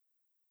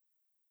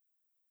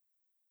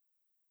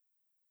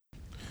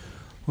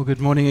Well,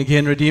 good morning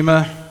again,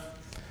 Redeemer.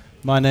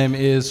 My name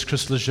is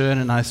Chris Lejeune,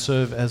 and I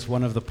serve as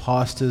one of the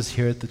pastors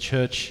here at the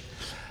church.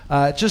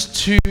 Just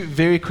two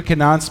very quick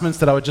announcements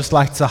that I would just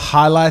like to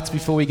highlight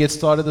before we get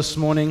started this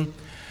morning.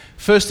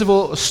 First of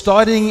all,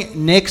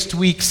 starting next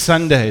week,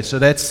 Sunday, so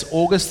that's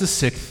August the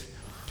 6th,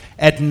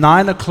 at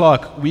 9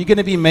 o'clock, we're going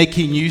to be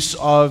making use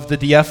of the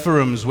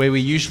diaphorems where we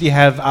usually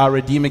have our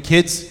Redeemer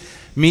Kids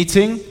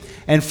meeting.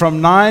 And from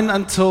 9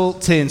 until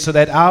 10, so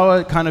that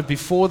hour kind of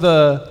before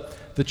the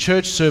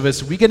church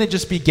service, we're going to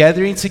just be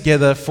gathering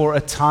together for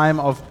a time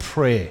of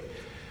prayer.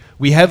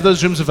 We have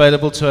those rooms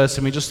available to us,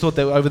 and we just thought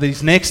that over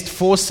these next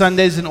 4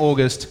 Sundays in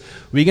August,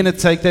 we're going to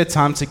take that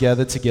time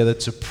together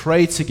to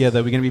pray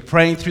together. We're going to be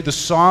praying through the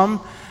psalm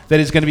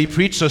that is going to be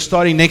preached. So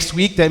starting next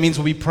week, that means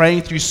we'll be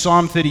praying through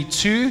Psalm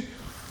 32,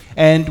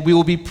 and we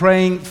will be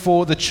praying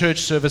for the church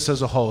service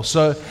as a whole.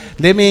 So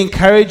let me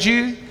encourage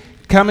you,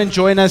 come and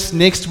join us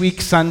next week,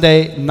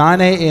 Sunday,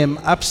 9 a.m.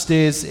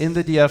 upstairs in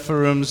the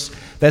diaphorems.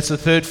 That's the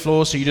 3rd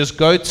floor, so you just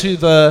go to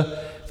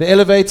the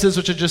elevators,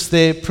 which are just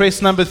there,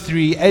 press number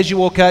 3. As you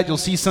walk out, you'll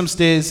see some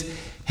stairs.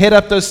 Head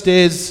up those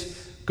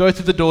stairs, go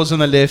through the doors on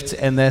the left,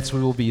 and that's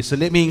where we'll be. So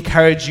let me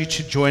encourage you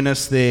to join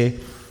us there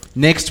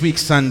next week,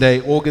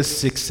 Sunday,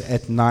 August 6th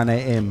at 9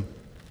 a.m.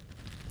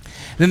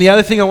 Then the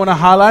other thing I want to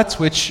highlight,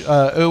 which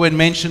Erwin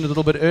mentioned a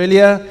little bit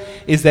earlier,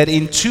 is that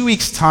in 2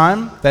 weeks'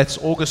 time, that's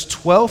August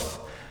 13th,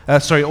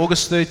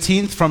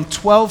 from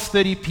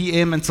 12:30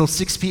 p.m. until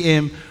 6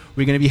 p.m.,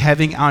 we're going to be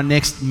having our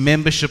next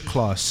membership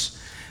class.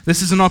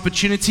 This is an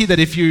opportunity that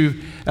if you've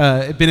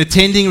been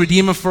attending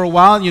Redeemer for a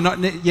while, you're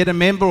not yet a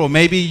member, or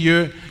maybe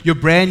you're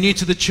brand new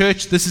to the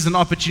church, this is an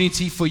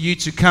opportunity for you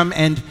to come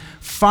and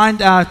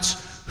find out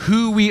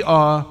who we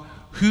are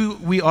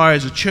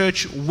as a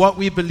church, what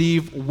we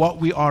believe, what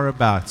we are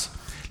about.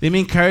 Let me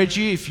encourage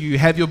you, if you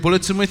have your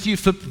bulletin with you,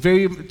 flip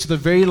to the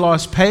very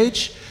last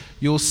page.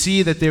 You'll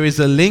see that there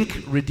is a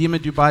link,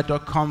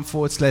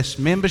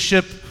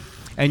 redeemerdubai.com/membership,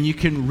 and you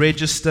can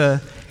register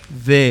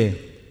there.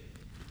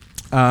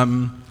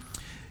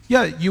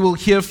 You will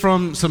hear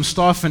from some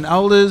staff and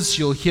elders.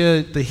 You'll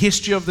hear the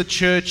history of the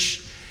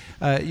church.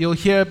 You'll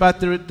hear about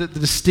the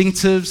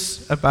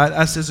distinctives about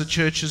us as a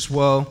church as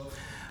well.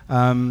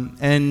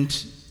 And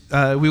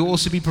we will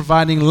also be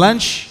providing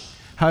lunch.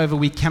 However,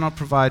 we cannot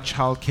provide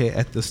childcare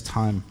at this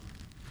time.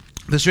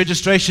 This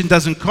registration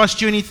doesn't cost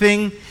you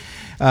anything.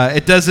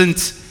 It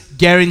doesn't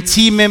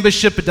guarantee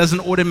membership. It doesn't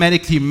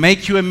automatically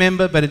make you a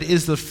member, but it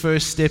is the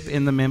first step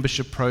in the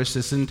membership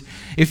process. And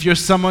if you're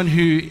someone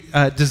who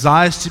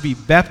desires to be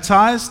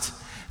baptized,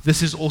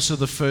 this is also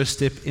the first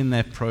step in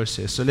that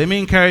process. So let me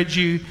encourage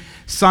you,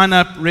 sign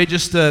up,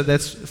 register.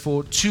 That's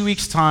for 2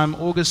 weeks' time,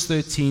 August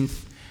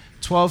 13th,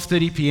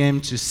 12:30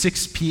 p.m. to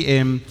 6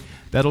 p.m.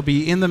 That'll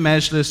be in the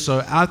Majlis,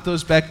 so out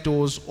those back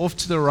doors, off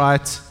to the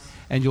right,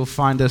 and you'll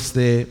find us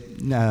there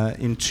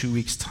in 2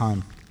 weeks'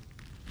 time.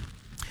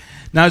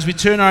 Now, as we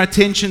turn our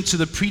attention to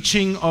the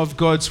preaching of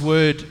God's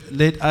word,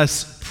 let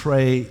us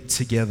pray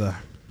together.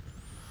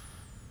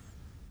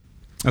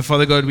 And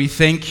Father God, we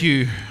thank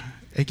you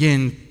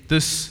again,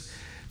 this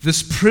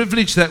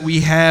privilege that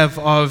we have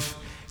of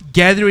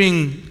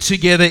gathering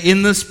together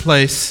in this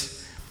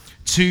place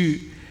to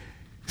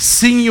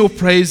sing your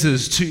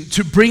praises,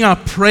 to bring our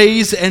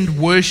praise and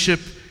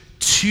worship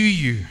to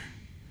you.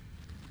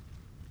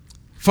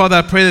 Father,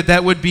 I pray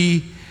that would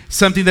be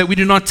something that we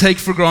do not take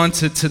for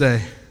granted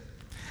today.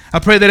 I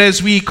pray that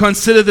as we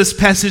consider this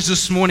passage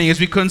this morning, as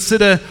we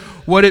consider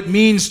what it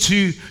means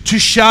to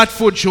shout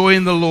for joy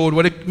in the Lord,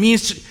 what it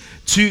means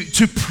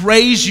to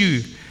praise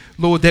you,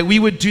 Lord, that we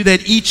would do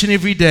that each and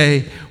every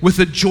day with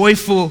a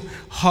joyful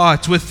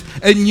heart, with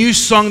a new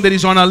song that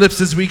is on our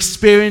lips as we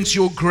experience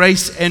your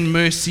grace and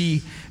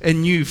mercy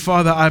anew.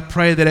 Father, I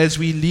pray that as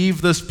we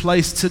leave this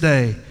place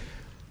today,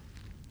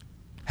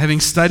 having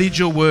studied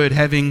your word,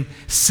 having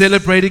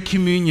celebrated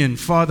communion,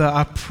 Father,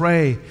 I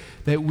pray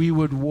that we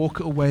would walk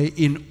away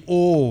in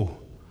awe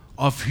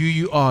of who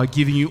you are,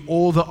 giving you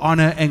all the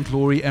honor and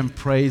glory and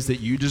praise that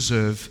you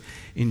deserve.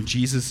 In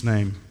Jesus'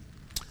 name,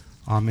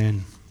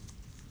 amen.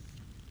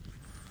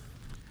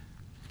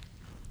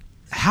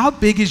 How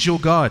big is your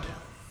God?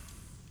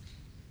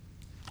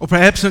 Or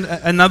perhaps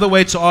another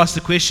way to ask the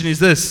question is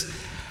this: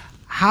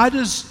 how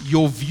does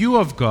your view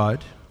of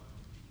God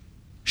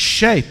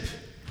shape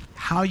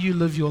how you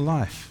live your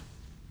life?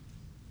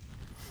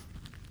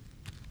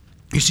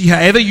 You see,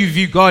 however you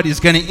view God is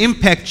going to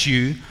impact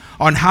you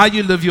on how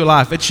you live your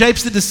life. It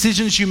shapes the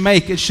decisions you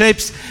make. It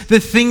shapes the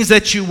things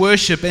that you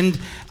worship. And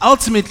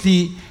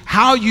ultimately,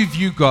 how you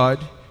view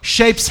God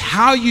shapes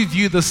how you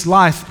view this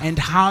life and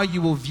how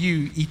you will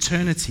view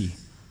eternity.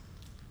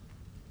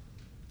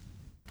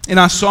 In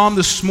our psalm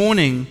this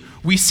morning,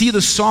 we see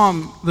the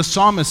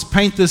psalmist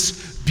paint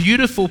this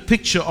beautiful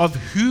picture of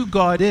who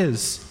God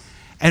is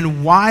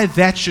and why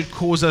that should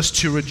cause us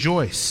to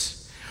rejoice.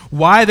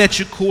 Why that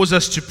should cause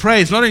us to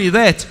praise. Not only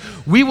that,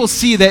 we will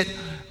see that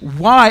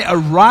why a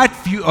right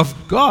view of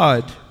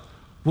God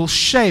will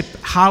shape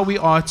how we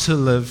are to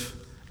live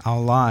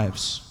our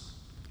lives.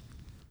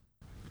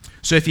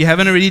 So if you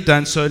haven't already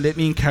done so, let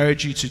me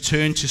encourage you to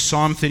turn to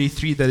Psalm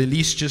 33 that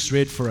Elise just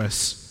read for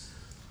us.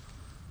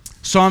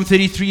 Psalm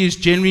 33 is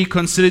generally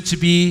considered to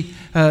be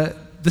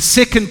the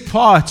second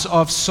part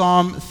of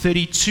Psalm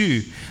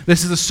 32.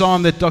 This is a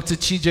psalm that Dr.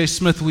 T.J.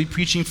 Smith will be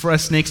preaching for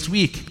us next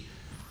week.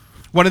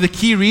 One of the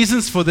key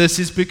reasons for this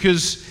is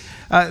because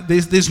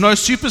there's no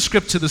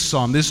superscript to the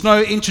psalm. There's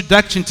no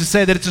introduction to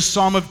say that it's a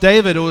psalm of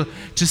David or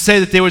to say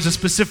that there was a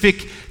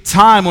specific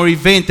time or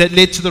event that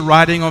led to the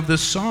writing of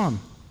this psalm.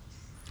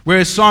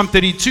 Whereas Psalm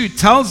 32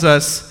 tells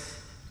us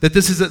that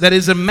that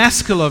is a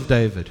maskil of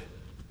David.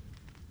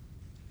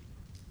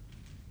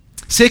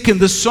 Second,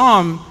 the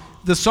psalm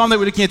that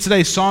we're looking at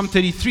today, Psalm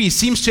 33,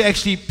 seems to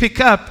actually pick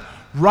up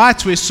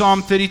right where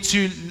Psalm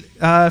 32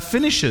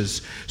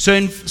 finishes. So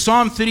in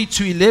Psalm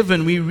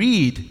 32:11 we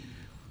read,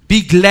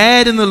 "Be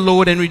glad in the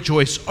Lord and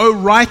rejoice, O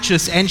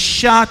righteous, and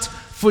shout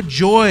for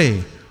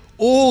joy,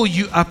 all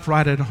you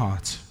upright at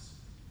heart."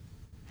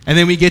 And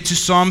then we get to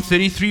Psalm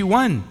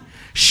 33:1.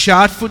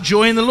 "Shout for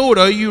joy in the Lord,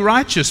 O you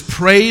righteous,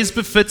 praise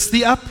befits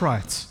the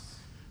upright."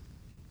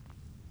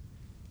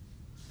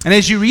 And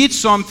as you read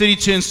Psalm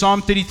 32 and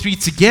Psalm 33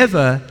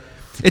 together,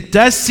 it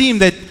does seem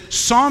that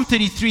Psalm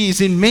 33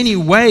 is in many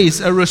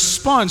ways a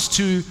response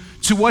to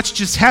what's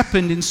just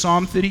happened in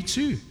Psalm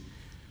 32.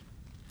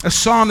 A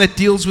psalm that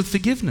deals with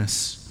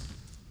forgiveness.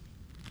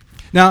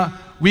 Now,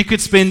 we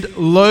could spend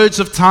loads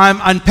of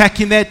time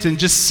unpacking that and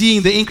just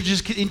seeing the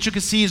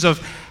intricacies of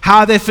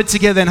how they fit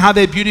together and how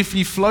they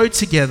beautifully flow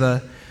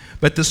together.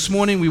 But this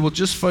morning we will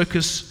just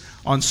focus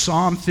on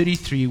Psalm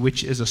 33,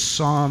 which is a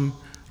psalm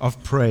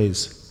of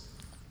praise.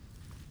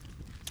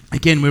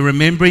 Again, we're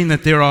remembering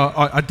that there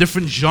are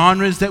different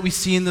genres that we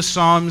see in the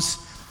Psalms.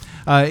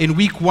 In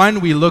week 1,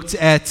 we looked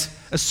at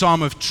a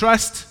psalm of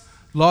trust.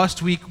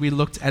 Last week, we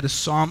looked at a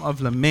psalm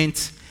of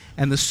lament.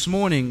 And this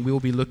morning, we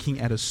will be looking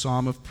at a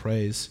psalm of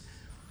praise.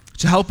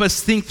 To help us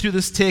think through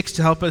this text,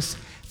 to help us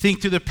think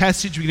through the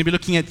passage, we're going to be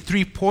looking at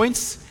 3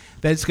 points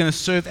that's going to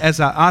serve as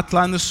our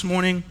outline this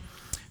morning.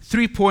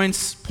 3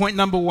 points. Point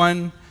number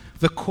 1,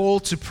 the call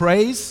to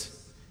praise,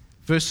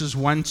 verses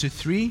 1 to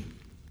 3.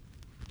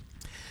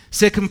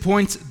 Second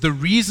point, the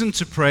reason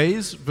to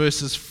praise,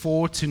 verses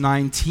 4 to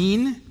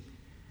 19.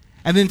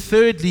 And then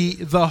thirdly,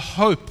 the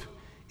hope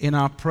in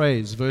our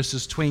praise,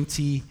 verses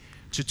 20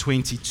 to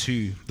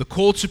 22. The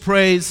call to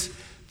praise,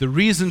 the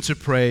reason to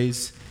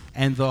praise,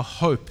 and the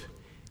hope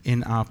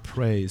in our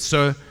praise.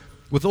 So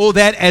with all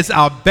that as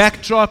our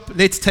backdrop,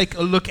 let's take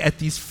a look at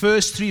these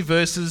first 3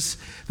 verses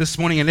this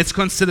morning, and let's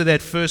consider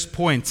that first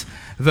point,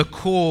 the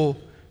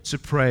call to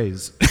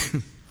praise.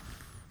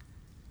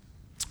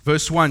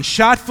 Verse 1,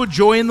 "Shout for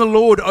joy in the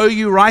Lord, O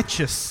you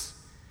righteous.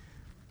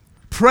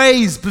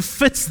 Praise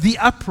befits the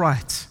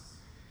upright.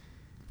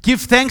 Give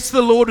thanks to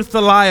the Lord with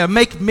the lyre.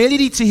 Make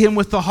melody to him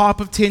with the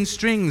harp of 10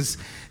 strings.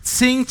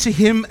 Sing to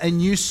him a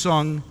new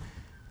song.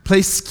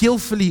 Play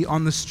skillfully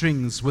on the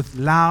strings with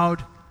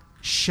loud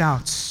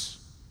shouts."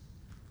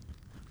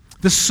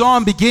 The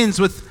psalm begins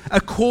with a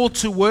call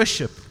to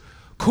worship,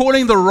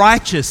 calling the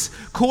righteous,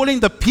 calling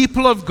the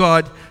people of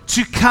God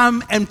to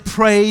come and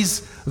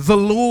praise the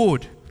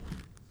Lord,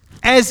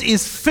 as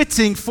is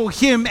fitting for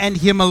him and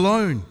him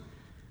alone.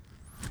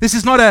 This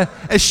is not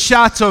a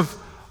shout of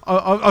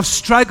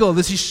struggle.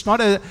 This is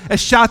not a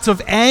shout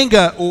of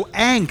anger or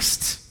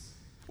angst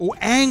or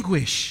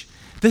anguish.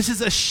 This is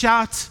a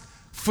shout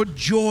for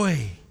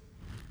joy,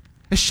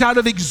 a shout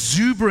of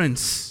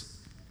exuberance.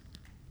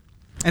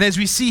 And as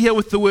we see here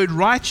with the word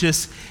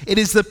righteous, it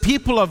is the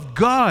people of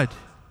God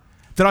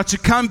that are to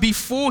come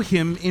before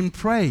him in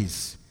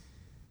praise.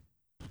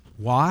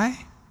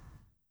 Why?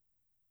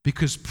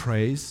 Because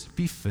praise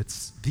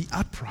befits the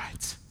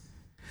upright.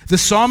 The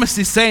psalmist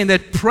is saying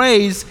that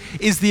praise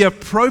is the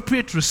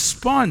appropriate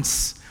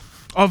response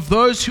of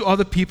those who are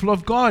the people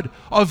of God,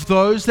 of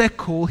those that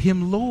call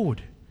him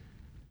Lord.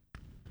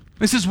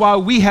 This is why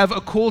we have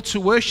a call to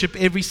worship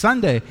every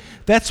Sunday.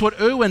 That's what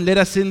Erwin led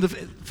us in the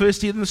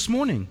first year this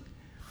morning.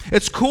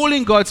 It's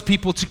calling God's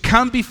people to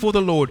come before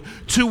the Lord,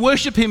 to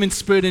worship him in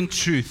spirit and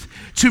truth,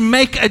 to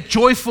make a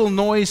joyful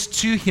noise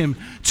to him,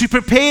 to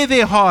prepare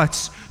their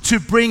hearts to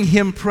bring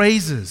him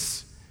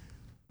praises.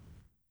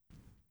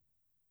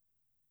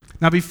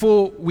 Now,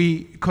 before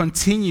we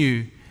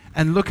continue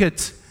and look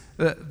at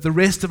the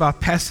rest of our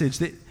passage,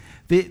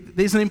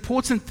 there's an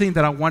important thing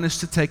that I want us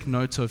to take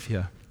note of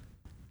here.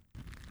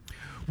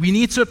 We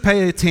need to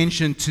pay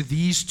attention to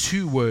these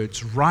 2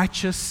 words,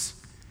 righteous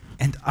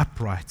and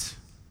upright.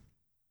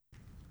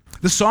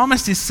 The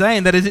psalmist is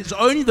saying that it is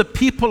only the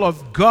people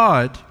of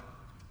God,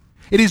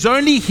 it is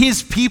only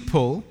his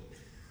people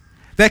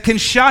that can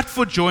shout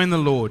for joy in the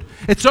Lord.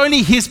 It's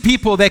only his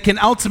people that can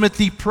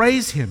ultimately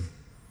praise him.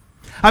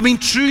 I mean,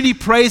 truly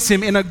praise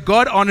him in a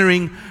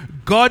God-honoring,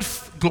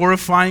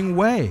 God-glorifying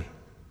way.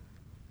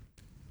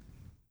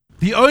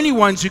 The only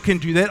ones who can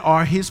do that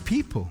are his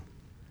people.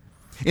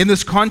 In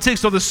this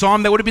context of the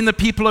psalm, that would have been the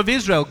people of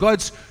Israel,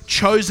 God's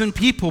chosen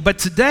people. But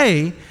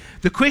today,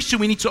 the question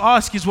we need to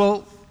ask is,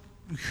 well,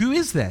 who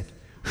is that?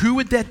 Who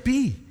would that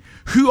be?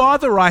 Who are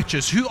the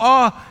righteous? Who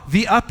are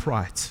the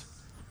upright?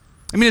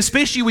 I mean,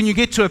 especially when you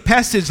get to a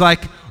passage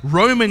like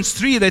Romans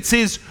 3 that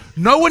says,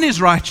 no one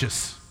is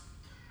righteous,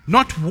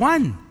 not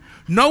one.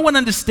 No one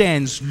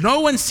understands,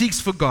 no one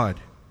seeks for God.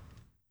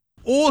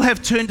 All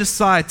have turned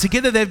aside.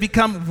 Together they've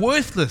become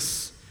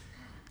worthless.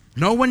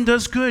 No one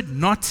does good,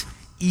 not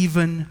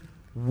even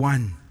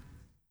one.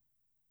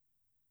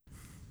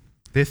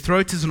 Their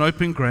throat is an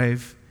open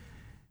grave.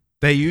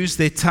 They use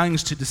their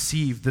tongues to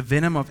deceive. The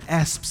venom of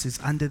asps is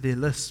under their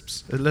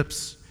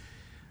lips.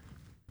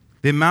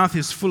 Their mouth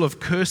is full of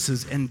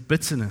curses and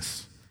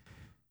bitterness.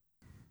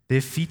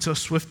 Their feet are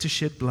swift to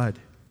shed blood.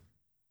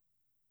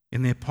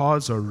 In their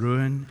paths are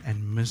ruin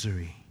and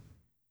misery.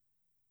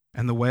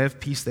 And the way of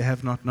peace they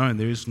have not known.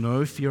 There is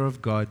no fear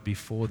of God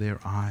before their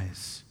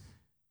eyes.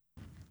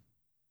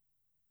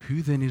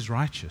 Who then is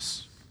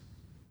righteous?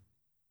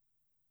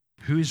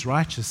 Who is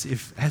righteous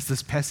if, as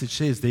this passage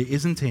says, there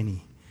isn't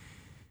any?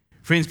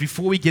 Friends,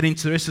 before we get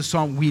into the rest of the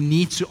psalm, we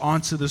need to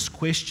answer this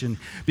question,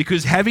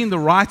 because having the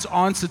right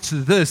answer to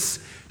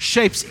this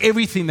shapes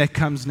everything that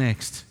comes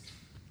next.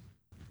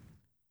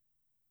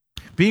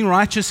 Being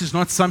righteous is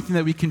not something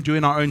that we can do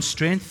in our own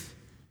strength.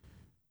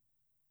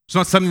 It's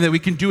not something that we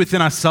can do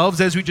within ourselves.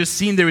 As we just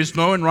seen, there is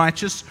no one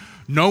righteous.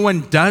 No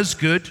one does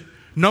good.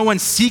 No one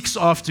seeks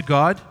after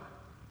God.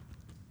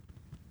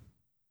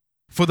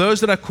 For those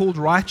that are called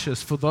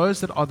righteous, for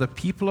those that are the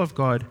people of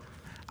God,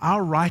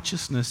 our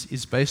righteousness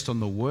is based on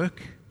the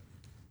work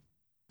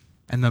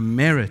and the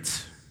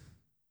merit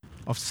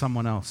of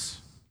someone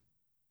else.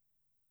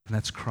 And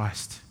that's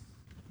Christ.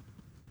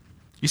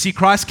 You see,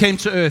 Christ came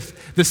to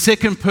earth, the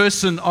second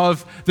person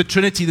of the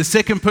Trinity, the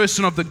second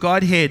person of the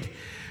Godhead,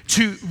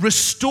 to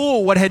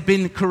restore what had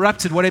been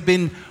corrupted, what had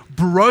been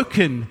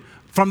broken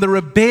from the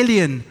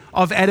rebellion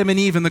of Adam and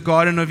Eve in the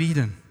Garden of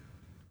Eden.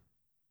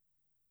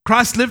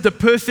 Christ lived a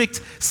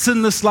perfect,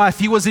 sinless life.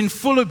 He was in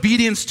full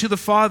obedience to the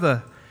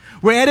Father.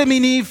 Where Adam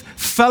and Eve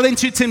fell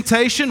into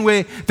temptation,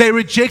 where they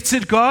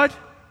rejected God,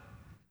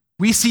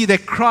 we see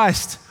that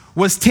Christ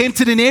was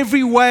tempted in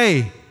every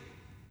way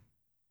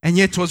and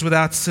yet was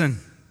without sin.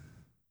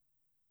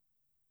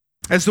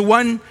 As the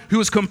one who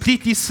was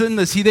completely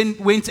sinless, he then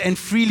went and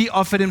freely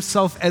offered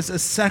himself as a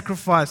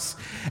sacrifice,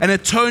 an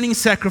atoning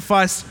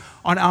sacrifice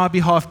on our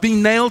behalf,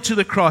 being nailed to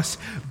the cross,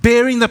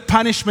 bearing the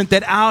punishment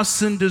that our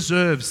sin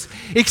deserves,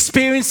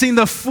 experiencing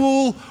the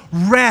full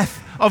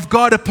wrath of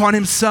God upon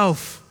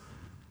himself,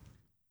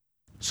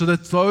 so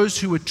that those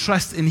who would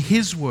trust in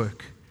his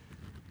work,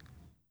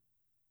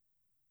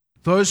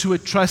 those who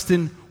would trust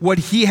in what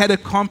he had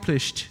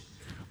accomplished,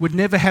 would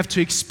never have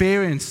to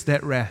experience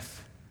that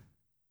wrath.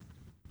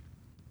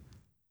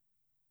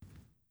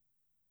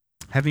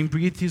 Having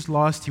breathed his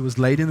last, he was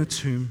laid in the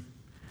tomb,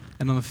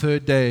 and on the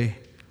third day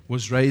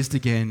was raised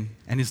again,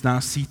 and is now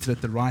seated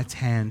at the right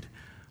hand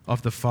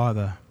of the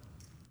Father.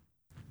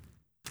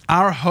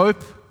 Our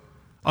hope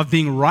of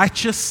being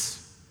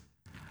righteous,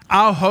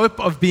 our hope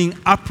of being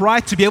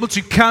upright, to be able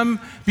to come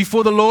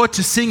before the Lord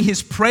to sing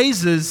his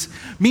praises,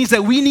 means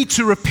that we need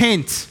to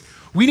repent.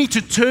 We need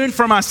to turn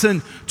from our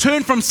sin,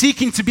 turn from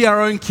seeking to be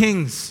our own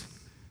kings,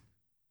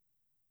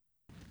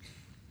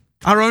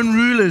 our own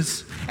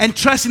rulers, and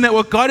trusting that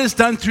what God has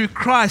done through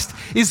Christ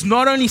is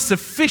not only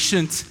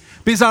sufficient,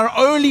 but is our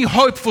only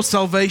hope for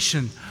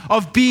salvation,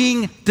 of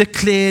being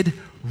declared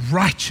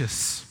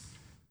righteous.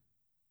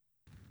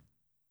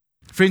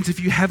 Friends, if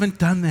you haven't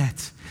done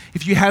that,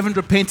 if you haven't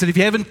repented, if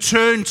you haven't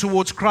turned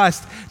towards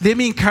Christ, let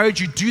me encourage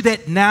you, do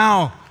that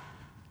now.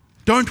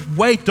 Don't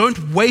wait,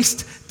 don't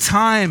waste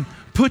time.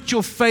 Put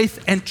your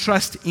faith and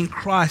trust in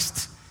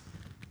Christ.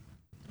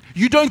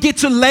 You don't get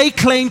to lay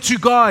claim to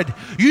God.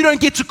 You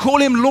don't get to call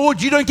him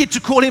Lord. You don't get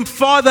to call him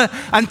Father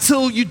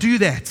until you do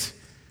that.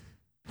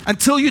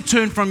 Until you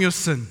turn from your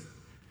sin.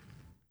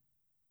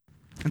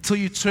 Until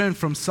you turn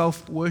from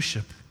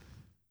self-worship,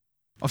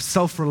 of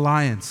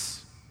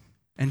self-reliance,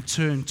 and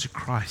turn to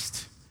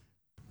Christ.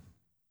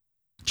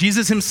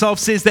 Jesus himself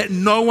says that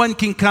no one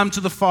can come to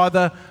the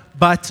Father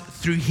but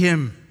through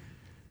him.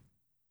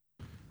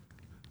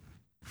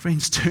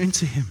 Friends, turn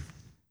to him.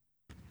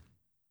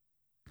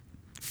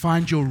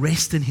 Find your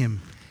rest in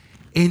him.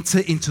 Enter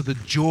into the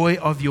joy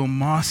of your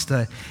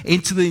master.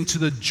 Enter into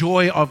the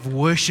joy of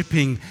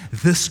worshiping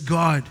this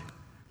God.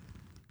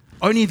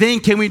 Only then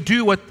can we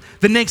do what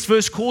the next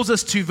verse calls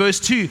us to, verse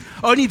 2.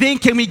 Only then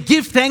can we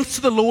give thanks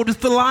to the Lord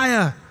with the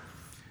lyre.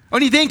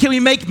 Only then can we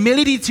make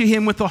melody to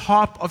him with a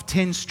harp of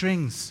 10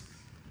 strings.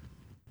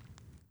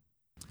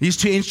 These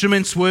two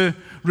instruments were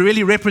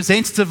really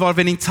representative of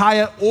an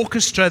entire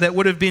orchestra that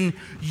would have been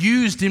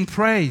used in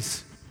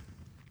praise.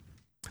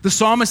 The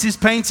psalmist is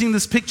painting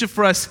this picture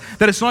for us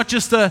that it's not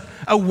just a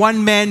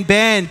one-man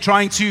band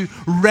trying to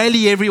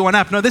rally everyone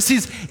up. No, this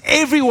is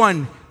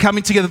everyone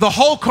coming together, the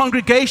whole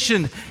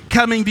congregation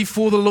coming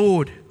before the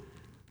Lord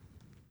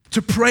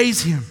to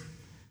praise him.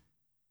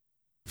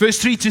 Verse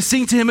 3, to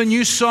sing to him a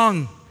new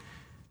song,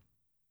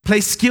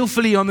 play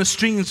skillfully on the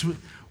strings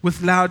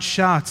with loud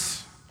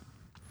shouts.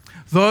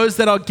 Those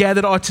that are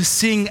gathered are to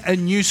sing a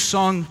new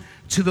song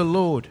to the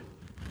Lord.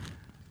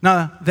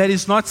 Now, that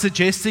is not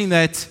suggesting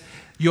that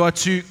you are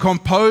to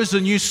compose a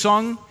new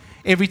song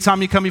every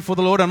time you come before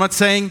the Lord. I'm not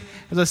saying,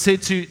 as I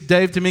said to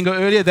Dave Domingo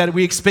earlier, that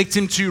we expect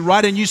him to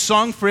write a new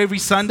song for every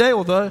Sunday,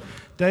 although,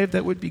 Dave,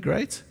 that would be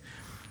great.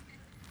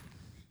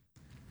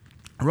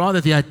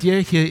 Rather, the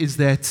idea here is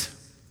that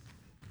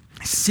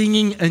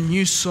singing a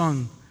new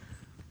song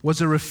was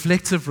a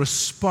reflective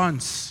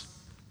response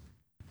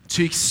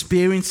to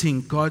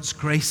experiencing God's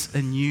grace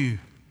anew.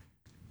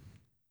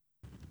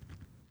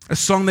 A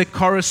song that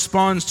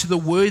corresponds to the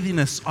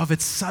worthiness of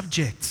its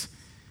subject.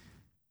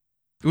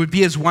 It would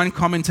be, as one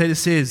commentator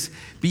says,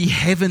 be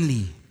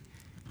heavenly,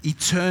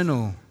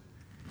 eternal,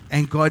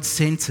 and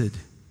God-centered.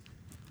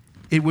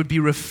 It would be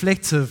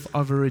reflective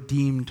of a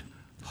redeemed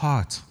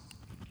heart.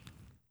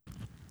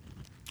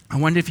 I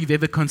wonder if you've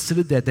ever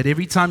considered that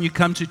every time you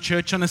come to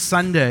church on a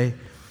Sunday,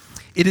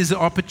 it is an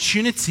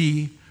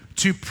opportunity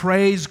to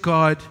praise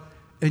God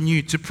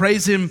anew, to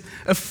praise Him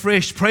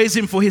afresh, praise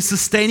Him for His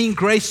sustaining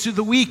grace through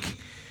the week.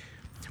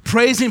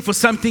 Praise Him for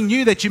something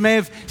new that you may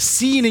have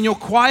seen in your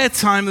quiet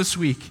time this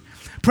week.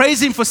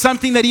 Praise Him for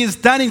something that He has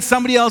done in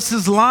somebody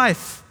else's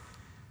life.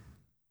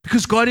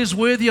 Because God is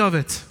worthy of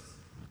it.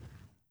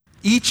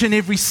 Each and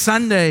every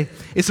Sunday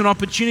is an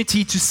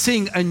opportunity to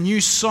sing a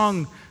new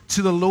song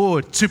to the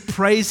Lord, to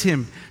praise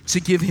Him, to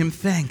give Him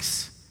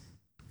thanks.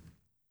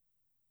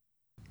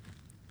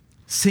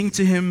 Sing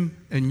to Him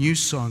a new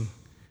song.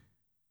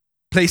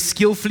 Play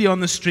skillfully on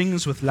the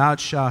strings with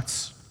loud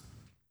shouts.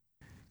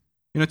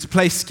 To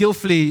play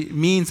skillfully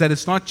means that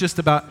it's not just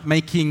about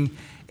making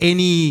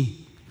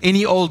any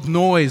old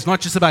noise,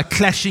 not just about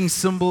clashing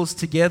cymbals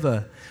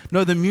together.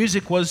 No, the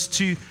music was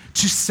to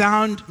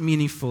sound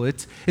meaningful.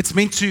 It's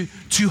meant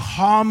to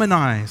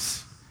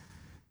harmonize.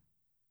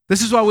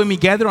 This is why when we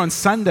gather on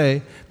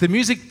Sunday, the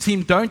music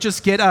team don't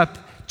just get up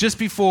just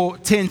before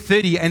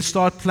 10:30 and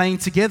start playing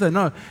together.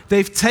 No,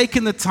 they've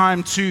taken the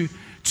time to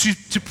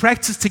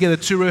practice together,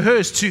 to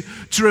rehearse,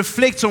 to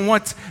reflect on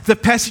what the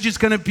passage is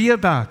going to be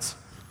about.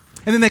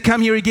 And then they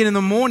come here again in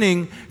the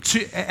morning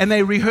and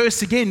they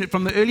rehearse again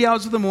from the early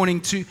hours of the morning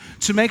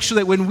to make sure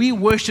that when we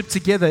worship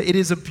together, it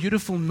is a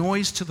beautiful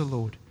noise to the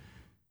Lord.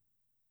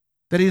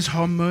 That it is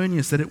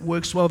harmonious, that it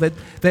works well, that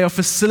they are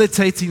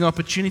facilitating the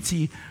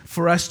opportunity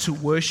for us to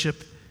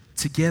worship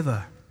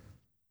together.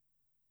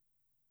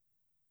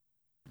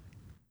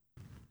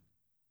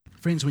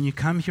 Friends, when you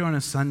come here on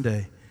a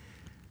Sunday,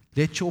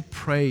 let your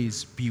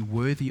praise be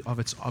worthy of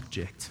its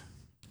object.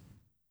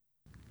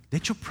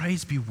 Let your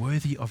praise be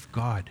worthy of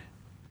God.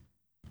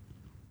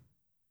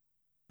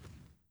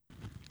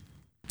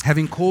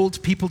 Having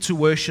called people to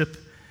worship,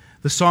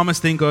 the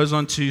psalmist then goes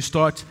on to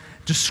start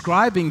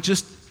describing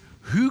just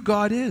who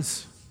God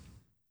is.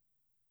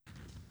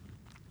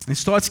 And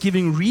starts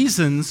giving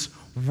reasons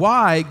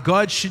why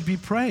God should be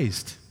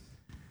praised.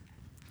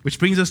 Which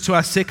brings us to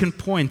our second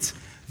point,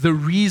 the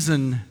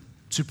reason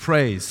to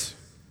praise.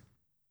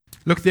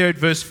 Look there at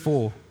verse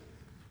 4.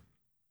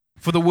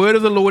 For the word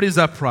of the Lord is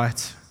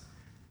upright,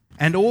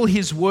 and all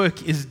His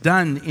work is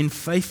done in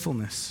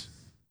faithfulness.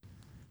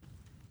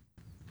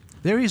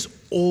 There is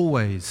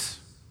always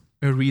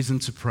a reason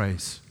to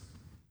praise.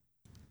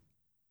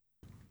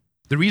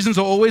 The reasons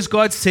are always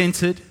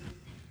God-centered.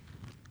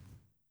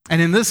 And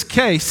in this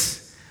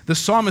case, the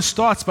psalmist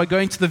starts by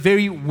going to the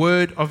very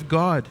word of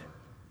God.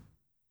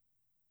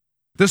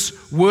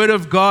 This word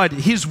of God,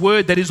 His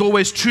word that is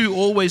always true,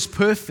 always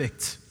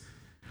perfect.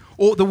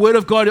 Or the word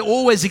of God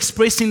always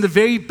expressing the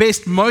very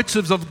best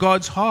motives of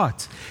God's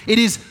heart. It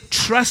is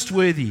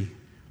trustworthy.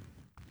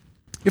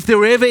 If there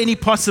were ever any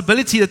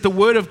possibility that the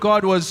word of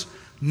God was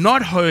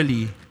not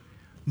holy,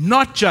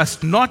 not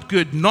just, not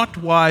good, not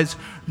wise,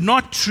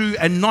 not true,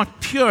 and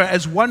not pure,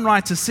 as one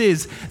writer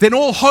says, then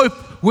all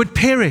hope would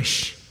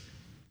perish.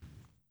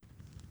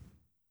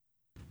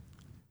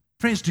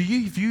 Friends, do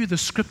you view the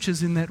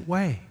scriptures in that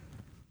way?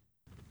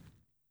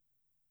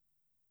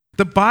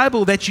 The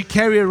Bible that you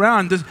carry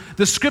around,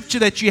 the scripture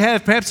that you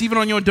have, perhaps even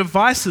on your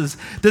devices,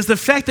 does the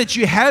fact that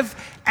you have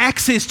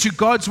access to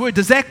God's word,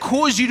 does that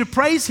cause you to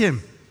praise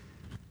Him?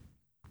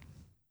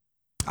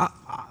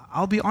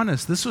 I'll be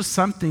honest, this was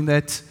something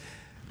that,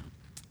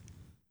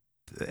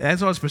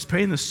 as I was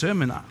preparing the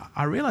sermon,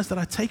 I realized that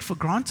I take for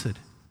granted.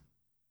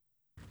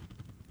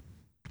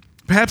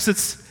 Perhaps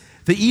it's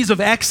the ease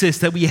of access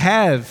that we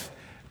have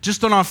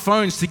just on our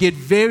phones to get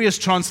various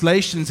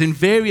translations in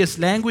various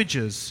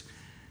languages.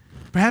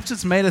 Perhaps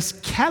it's made us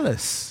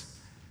callous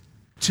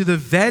to the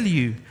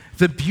value,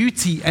 the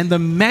beauty, and the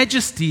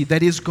majesty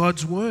that is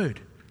God's word.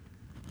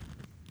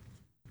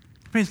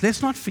 Friends,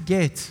 let's not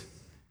forget,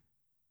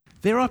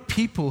 there are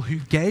people who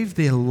gave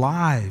their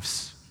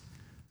lives,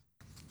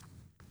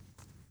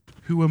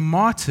 who were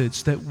martyred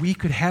so that we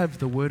could have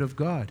the word of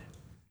God.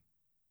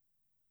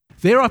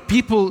 There are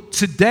people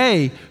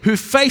today who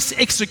face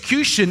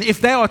execution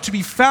if they are to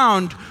be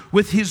found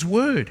with His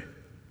word.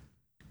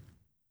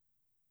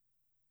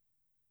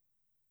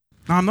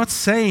 Now, I'm not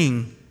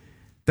saying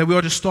that we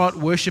ought to start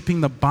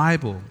worshiping the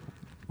Bible.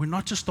 We're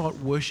not to start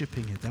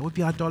worshiping it. That would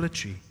be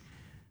idolatry.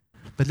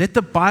 But let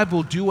the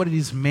Bible do what it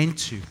is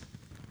meant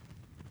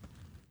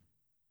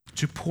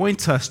to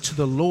point us to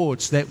the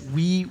Lord so that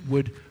we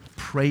would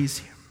praise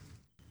Him.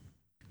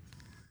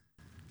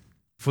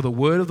 For the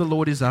word of the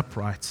Lord is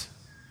upright,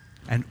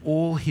 and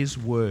all his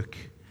work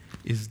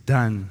is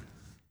done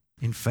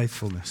in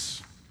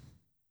faithfulness.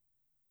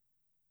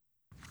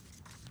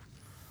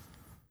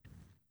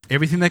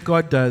 Everything that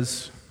God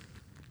does,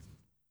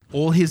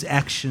 all his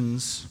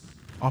actions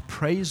are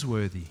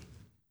praiseworthy.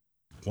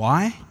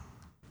 Why?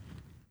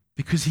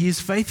 Because he is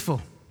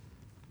faithful.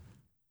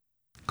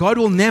 God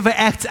will never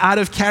act out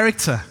of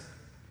character.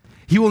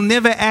 He will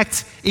never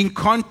act in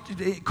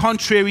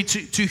contrary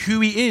to who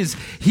he is.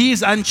 He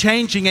is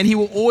unchanging, and he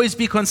will always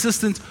be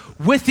consistent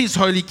with his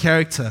holy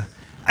character.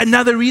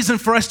 Another reason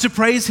for us to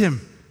praise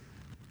him.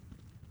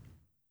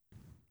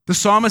 The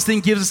psalmist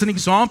then gives us an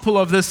example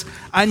of this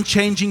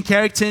unchanging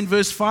character in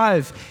verse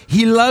 5.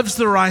 He loves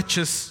the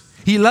righteous.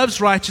 He loves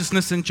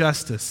righteousness and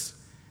justice.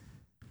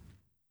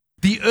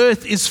 The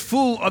earth is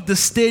full of the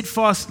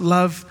steadfast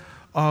love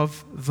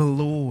of the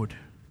Lord.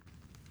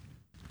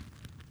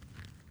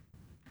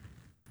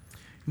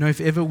 You know,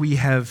 if ever we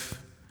have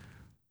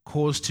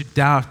cause to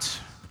doubt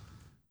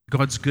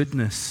God's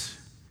goodness,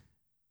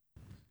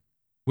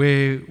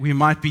 where we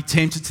might be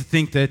tempted to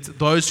think that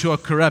those who are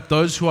corrupt,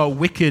 those who are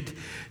wicked,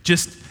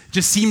 just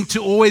seem to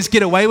always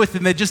get away with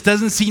it. There just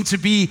doesn't seem to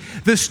be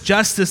this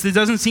justice. There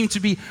doesn't seem to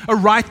be a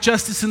right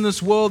justice in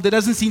this world. There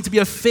doesn't seem to be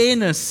a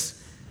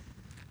fairness.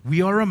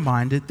 We are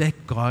reminded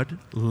that God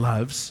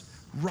loves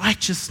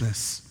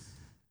righteousness,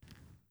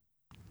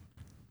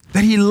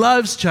 that he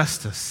loves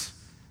justice.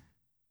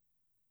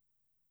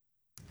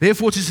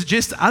 Therefore, to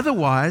suggest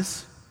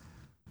otherwise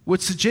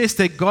would suggest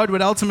that God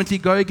would ultimately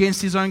go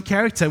against his own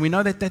character. We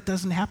know that that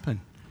doesn't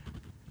happen.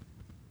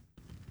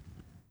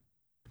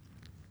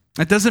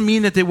 It doesn't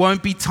mean that there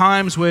won't be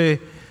times where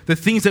the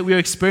things that we're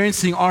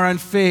experiencing are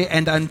unfair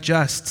and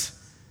unjust.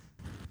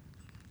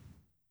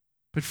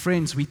 But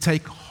friends, we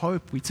take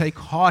hope, we take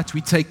heart,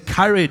 we take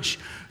courage,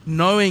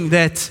 knowing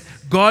that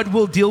God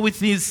will deal with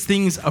these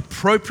things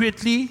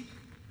appropriately.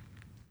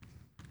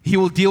 He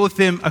will deal with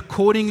them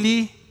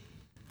accordingly,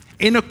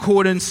 in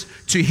accordance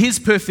to his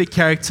perfect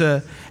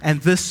character, and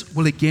this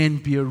will again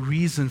be a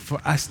reason for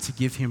us to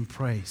give him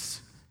praise.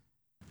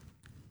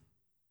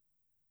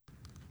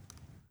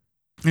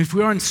 And if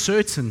we're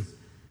uncertain,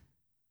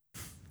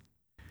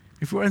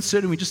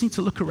 we just need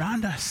to look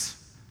around us.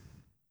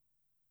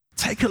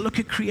 Take a look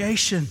at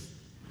creation.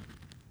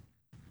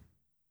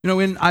 You know,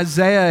 when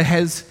Isaiah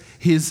has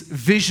his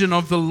vision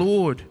of the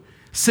Lord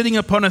sitting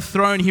upon a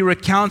throne, he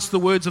recounts the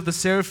words of the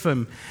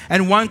seraphim.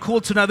 And one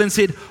called to another and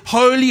said,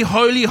 "Holy,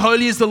 holy,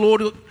 holy is the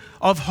Lord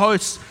of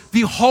hosts.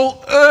 The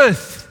whole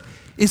earth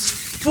is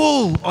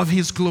full of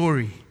his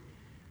glory."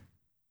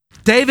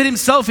 David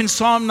himself in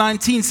Psalm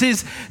 19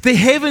 says, "The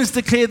heavens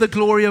declare the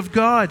glory of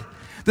God.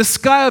 The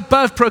sky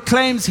above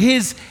proclaims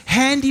his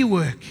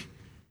handiwork."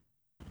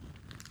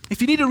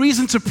 If you need a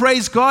reason to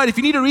praise God, if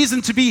you need a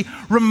reason to be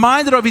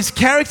reminded of his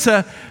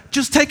character,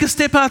 just take a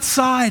step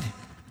outside.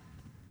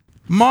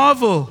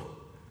 Marvel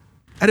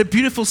at a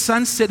beautiful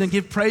sunset and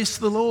give praise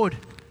to the Lord.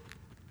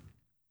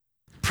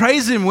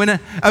 Praise him when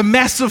a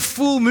massive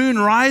full moon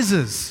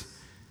rises.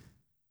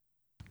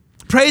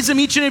 Praise him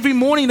each and every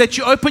morning that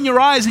you open your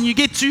eyes and you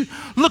get to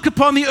look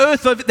upon the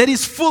earth that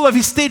is full of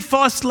his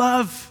steadfast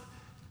love.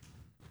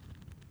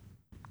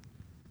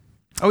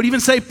 I would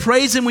even say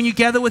praise him when you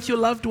gather with your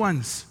loved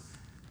ones,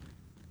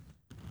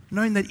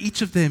 knowing that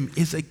each of them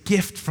is a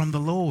gift from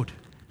the Lord.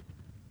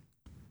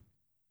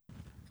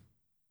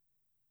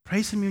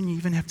 Praise him when you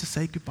even have to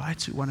say goodbye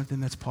to one of them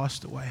that's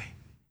passed away.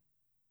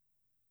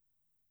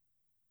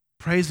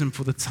 Praise him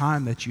for the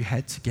time that you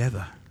had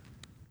together.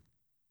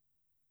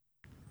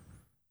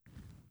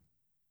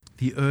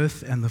 The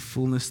earth and the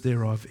fullness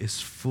thereof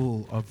is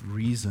full of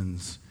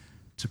reasons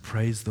to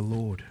praise the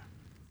Lord.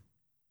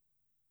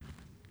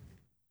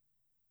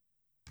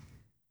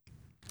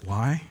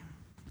 Why?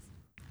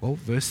 Well,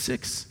 verse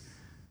 6.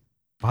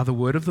 By the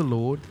word of the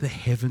Lord the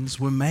heavens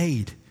were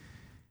made,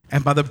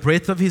 and by the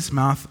breath of his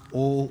mouth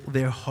all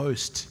their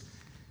host.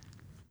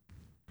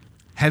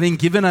 Having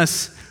given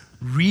us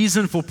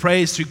reason for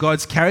praise through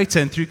God's character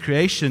and through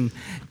creation,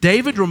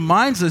 David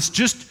reminds us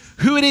just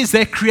who it is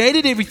that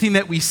created everything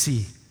that we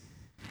see.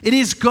 It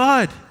is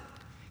God.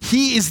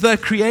 He is the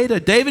creator.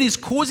 David is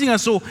causing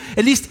us, or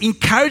at least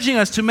encouraging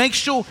us, to make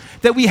sure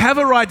that we have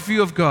a right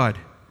view of God.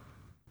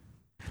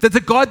 That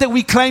the God that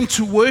we claim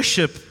to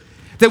worship,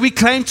 that we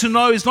claim to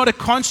know, is not a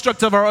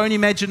construct of our own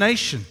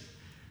imagination.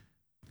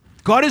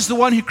 God is the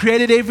one who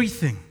created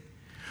everything,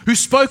 who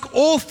spoke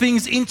all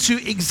things into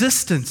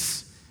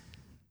existence.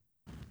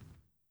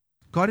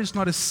 God is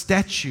not a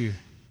statue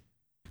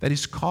that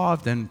is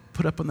carved and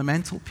put up on the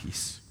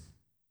mantelpiece.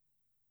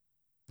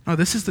 No,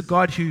 this is the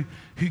God who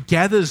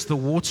gathers the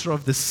water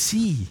of the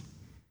sea.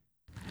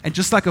 And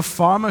just like a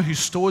farmer who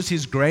stores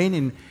his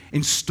grain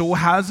in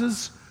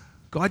storehouses,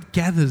 God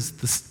gathers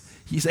this.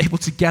 He's able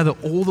to gather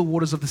all the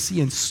waters of the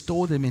sea and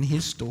store them in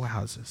his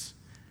storehouses.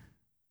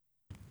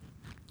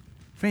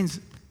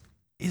 Friends,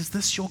 is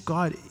this your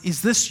God?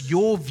 Is this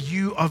your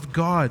view of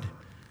God?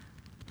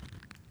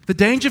 The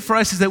danger for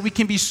us is that we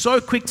can be so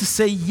quick to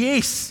say,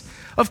 yes,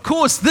 of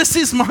course, this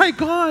is my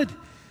God.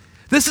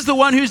 This is the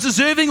one who's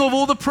deserving of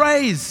all the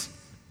praise.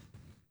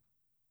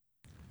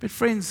 But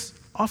friends,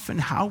 often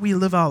how we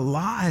live our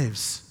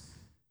lives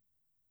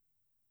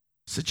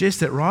suggests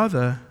that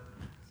rather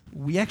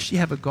we actually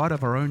have a God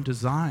of our own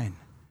design,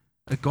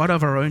 a God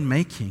of our own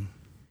making,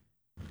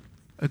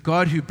 a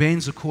God who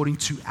bends according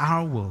to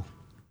our will,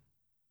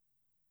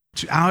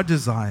 to our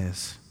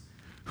desires,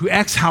 who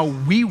acts how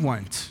we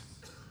want.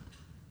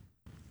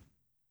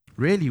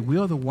 Really, we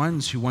are the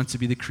ones who want to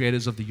be the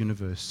creators of the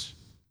universe.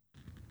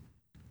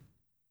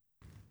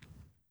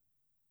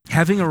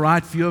 Having a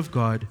right view of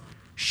God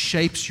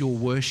shapes your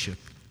worship.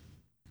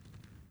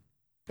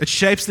 It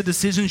shapes the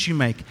decisions you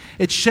make.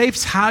 It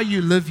shapes how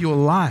you live your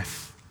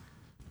life.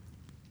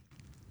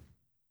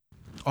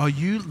 Are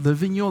you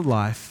living your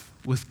life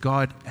with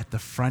God at the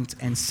front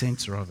and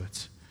center of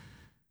it?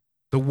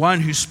 The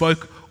one who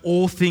spoke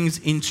all things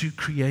into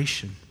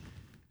creation,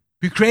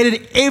 who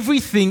created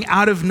everything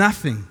out of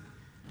nothing.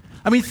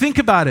 I mean, think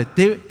about it.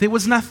 There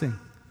was nothing.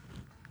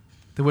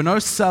 There were no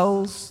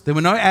cells. There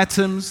were no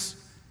atoms.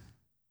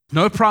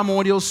 No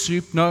primordial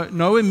soup. No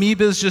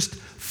amoebas just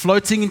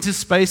floating into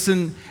space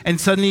and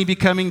suddenly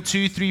becoming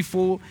 2, 3,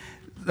 4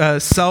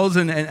 cells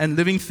and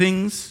living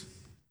things.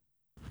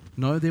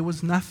 No, there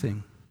was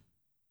nothing.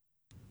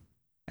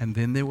 And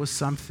then there was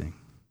something.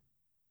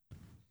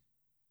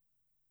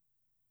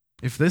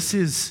 If this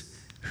is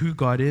who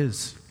God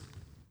is,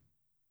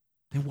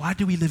 then why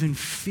do we live in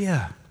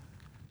fear?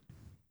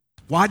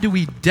 Why do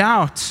we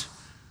doubt?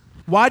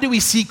 Why do we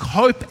seek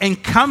hope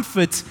and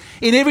comfort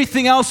in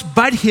everything else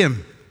but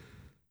Him?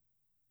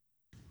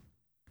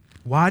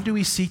 Why do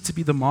we seek to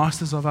be the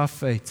masters of our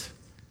fate,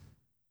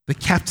 the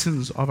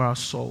captains of our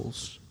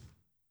souls?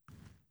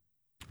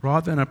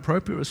 Rather, an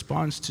appropriate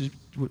response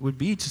would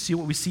be to see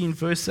what we see in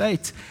verse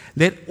 8.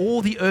 Let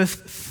all the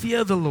earth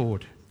fear the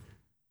Lord.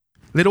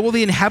 Let all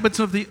the inhabitants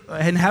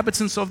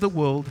of the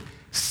world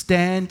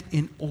stand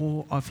in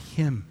awe of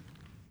Him.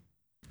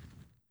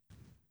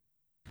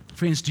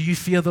 Friends, do you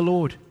fear the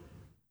Lord?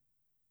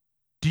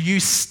 Do you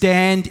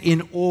stand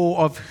in awe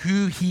of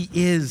who He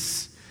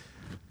is?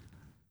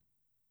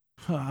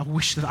 Oh, I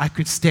wish that I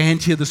could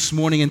stand here this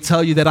morning and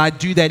tell you that I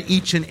do that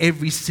each and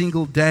every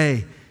single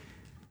day.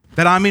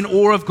 That I'm in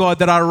awe of God,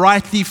 that I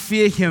rightly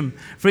fear Him.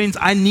 Friends,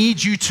 I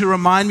need you to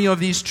remind me of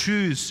these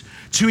truths,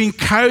 to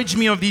encourage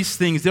me of these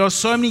things. There are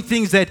so many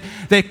things that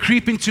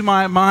creep into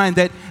my mind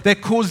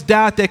that cause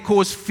doubt, that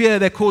cause fear,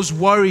 that cause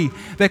worry,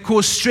 that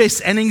cause stress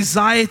and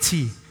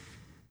anxiety.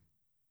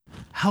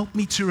 Help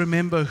me to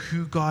remember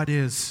who God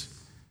is.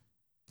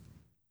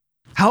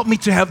 Help me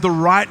to have the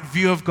right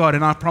view of God,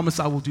 and I promise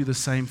I will do the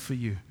same for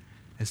you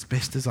as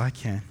best as I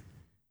can.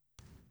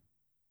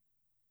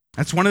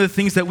 That's one of the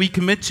things that we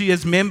commit to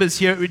as members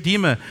here at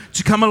Redeemer,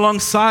 to come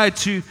alongside,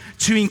 to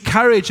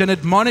encourage and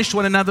admonish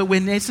one another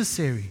when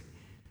necessary.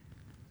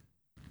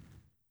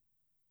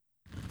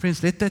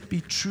 Friends, let that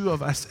be true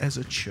of us as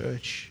a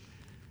church.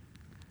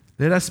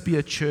 Let us be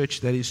a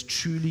church that is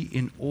truly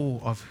in awe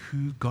of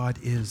who God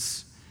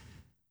is.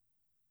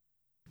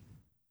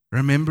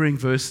 Remembering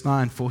verse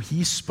 9, for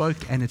He spoke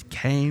and it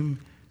came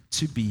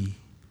to be.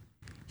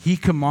 He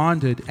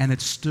commanded and it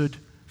stood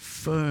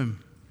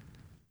firm.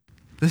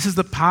 This is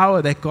the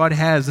power that God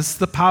has. This is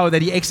the power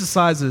that He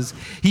exercises.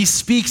 He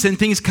speaks and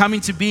things come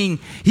into being.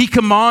 He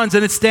commands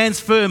and it stands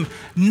firm.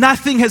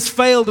 Nothing has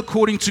failed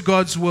according to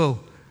God's will.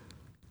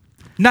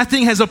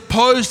 Nothing has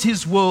opposed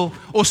His will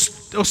or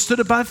stood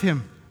above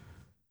Him.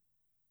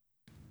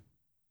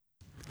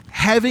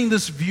 Having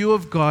this view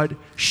of God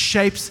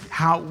shapes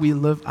how we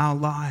live our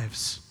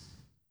lives.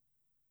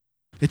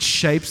 It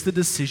shapes the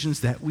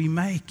decisions that we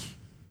make.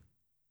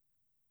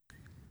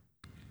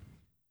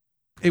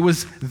 It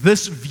was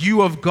this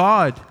view of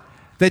God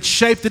that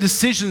shaped the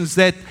decisions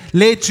that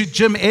led to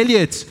Jim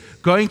Elliot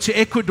going to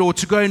Ecuador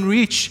to go and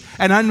reach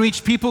an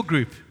unreached people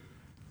group.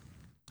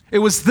 It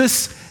was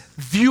this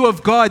view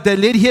of God that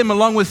led him,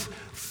 along with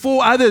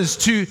 4 others,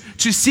 to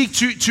seek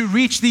to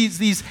reach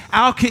these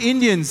Auca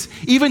Indians,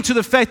 even to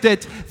the fact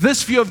that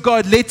this view of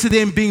God led to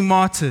them being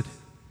martyred.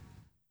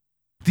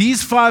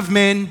 These 5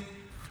 men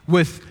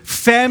with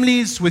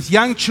families, with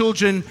young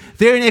children,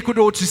 there in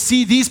Ecuador to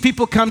see these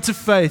people come to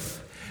faith.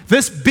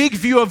 This big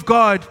view of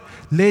God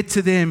led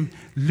to them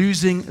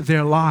losing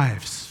their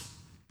lives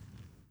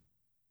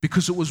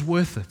because it was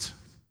worth it.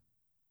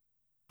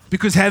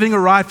 Because having a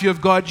right view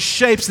of God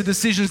shapes the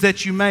decisions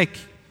that you make.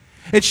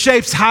 It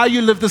shapes how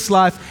you live this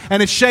life,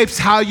 and it shapes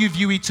how you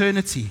view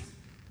eternity.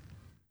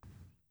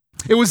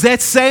 It was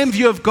that same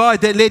view of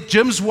God that led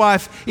Jim's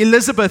wife,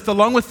 Elizabeth,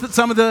 along with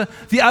some of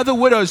the other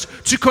widows,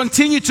 to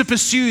continue to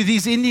pursue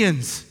these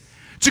Indians,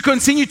 to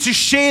continue to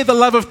share the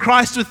love of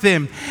Christ with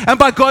them. And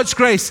by God's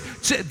grace,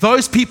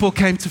 those people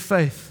came to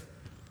faith.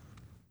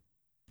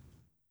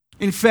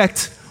 In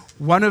fact,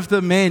 one of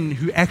the men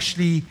who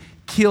actually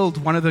killed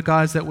one of the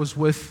guys that was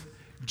with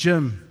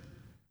Jim,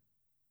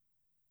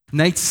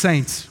 Nate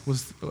Saint,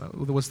 was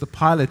the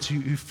pilot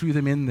who flew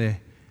them in there.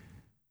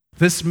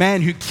 This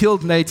man who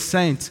killed Nate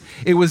Saint,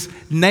 it was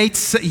Nate.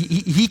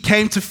 He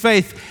came to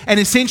faith and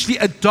essentially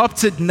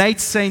adopted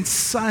Nate Saint's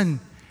son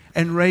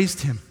and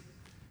raised him.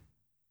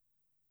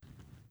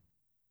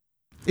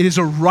 It is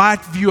a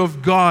right view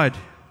of God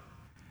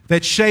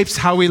that shapes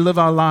how we live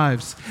our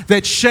lives,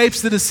 that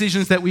shapes the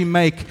decisions that we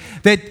make,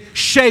 that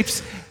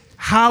shapes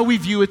how we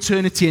view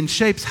eternity and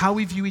shapes how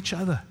we view each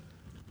other.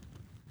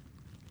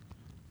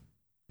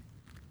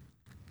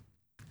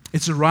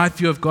 It's a right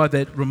view of God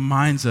that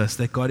reminds us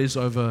that God is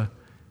over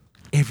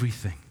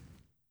everything,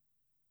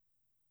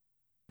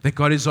 that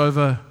God is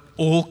over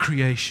all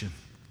creation.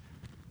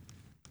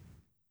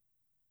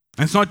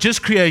 And it's not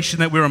just creation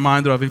that we're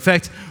reminded of. In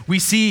fact, we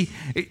see,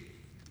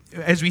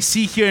 as we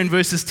see here in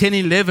verses 10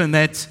 and 11,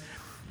 that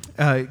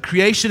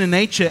creation and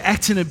nature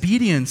act in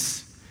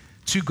obedience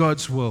to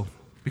God's will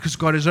because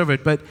God is over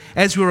it. But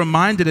as we're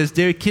reminded, as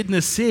Derek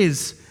Kidner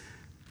says,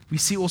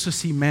 we also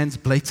see man's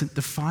blatant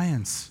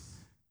defiance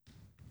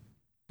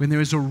when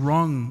there is a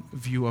wrong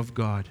view of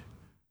God,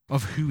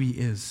 of who He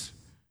is.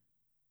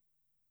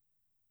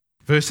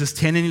 Verses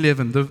 10 and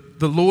 11,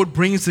 the Lord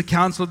brings the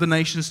counsel of the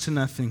nations to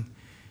nothing.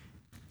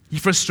 He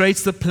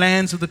frustrates the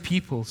plans of the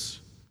peoples.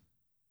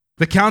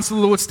 The counsel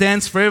of the Lord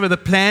stands forever, the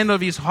plan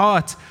of His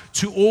heart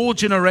to all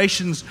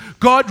generations.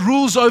 God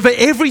rules over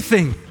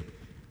everything.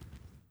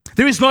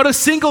 There is not a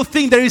single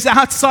thing that is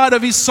outside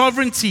of His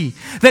sovereignty,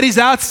 that is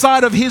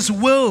outside of His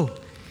will.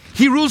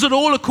 He rules it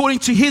all according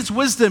to His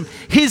wisdom,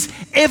 His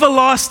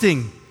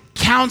everlasting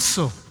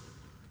counsel.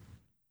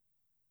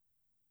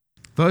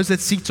 Those that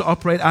seek to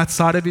operate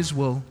outside of His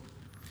will,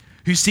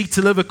 who seek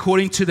to live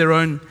according to their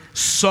own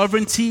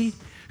sovereignty,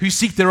 who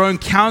seek their own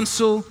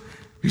counsel,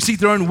 who seek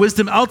their own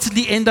wisdom,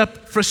 ultimately end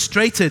up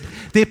frustrated.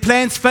 Their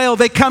plans fail.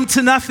 They come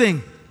to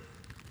nothing.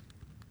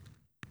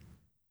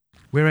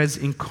 Whereas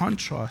in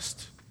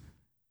contrast,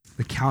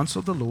 the counsel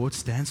of the Lord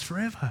stands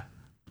forever.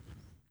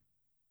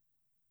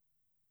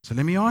 So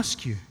let me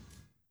ask you,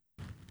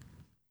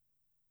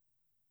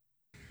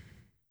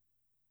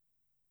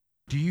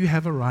 do you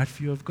have a right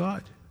view of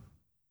God?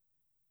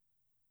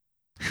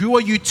 Who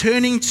are you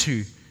turning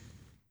to?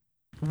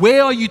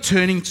 Where are you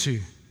turning to?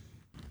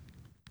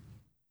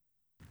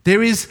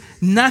 There is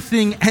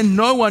nothing and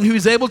no one who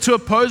is able to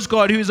oppose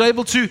God, who is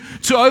able to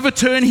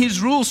overturn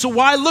His rules. So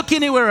why look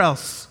anywhere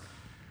else?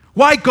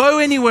 Why go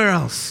anywhere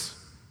else?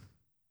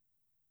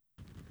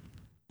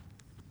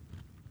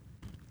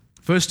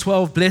 Verse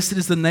 12, blessed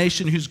is the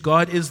nation whose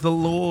God is the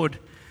Lord,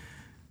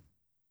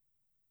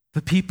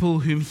 the people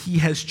whom He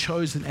has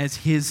chosen as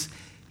His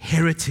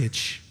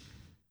heritage.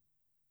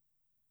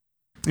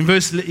 In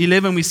verse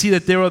 11, we see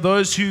that there are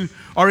those who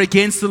are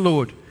against the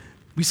Lord.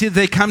 We see that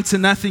they come to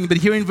nothing. But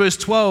here in verse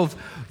 12,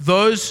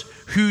 those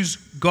whose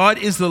God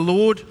is the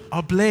Lord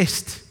are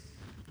blessed.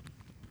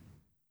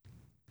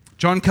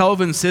 John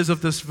Calvin says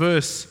of this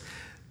verse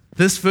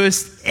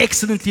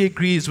excellently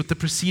agrees with the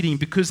preceding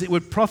because it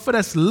would profit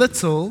us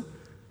little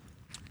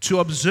to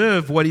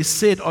observe what is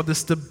said of the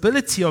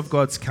stability of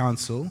God's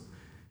counsel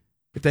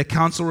if that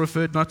counsel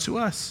referred not to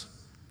us.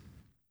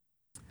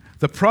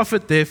 The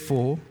prophet,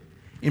 therefore,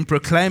 in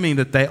proclaiming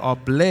that they are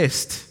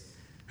blessed,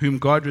 whom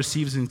God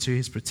receives into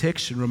His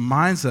protection,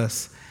 reminds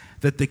us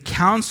that the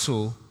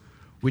counsel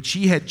which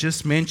he had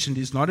just mentioned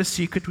is not a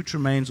secret which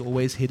remains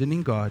always hidden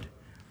in God,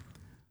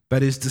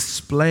 but is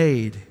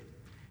displayed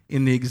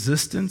in the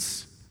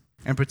existence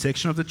and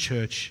protection of the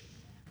church,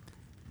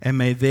 and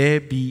may there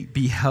be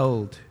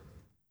beheld.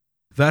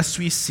 Thus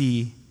we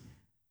see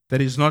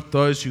that it is not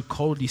those who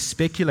coldly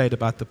speculate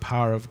about the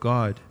power of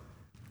God,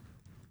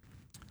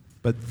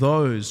 but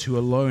those who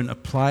alone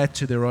apply it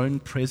to their own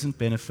present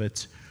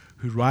benefit,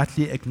 who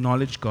rightly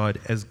acknowledge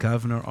God as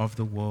governor of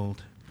the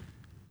world.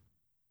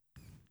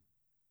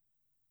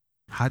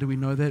 How do we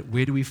know that?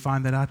 Where do we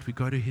find that out? We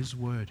go to His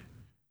Word.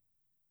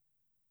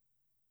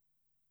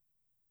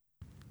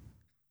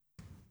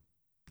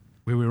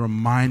 Where we're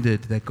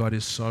reminded that God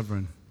is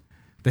sovereign,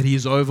 that He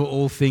is over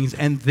all things,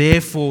 and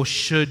therefore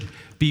should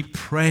be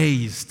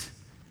praised.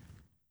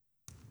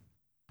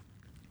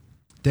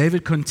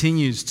 David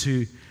continues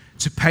to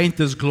paint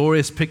this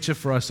glorious picture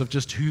for us of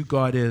just who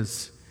God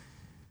is.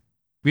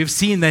 We have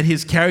seen that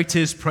His character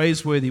is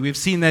praiseworthy. We have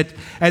seen that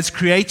as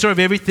creator of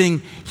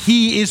everything,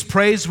 He is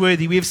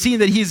praiseworthy. We have seen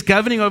that He is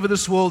governing over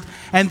this world,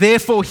 and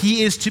therefore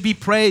He is to be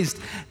praised.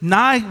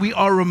 Now we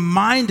are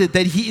reminded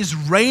that He is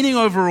reigning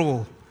over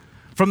all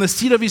from the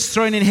seat of His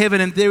throne in heaven,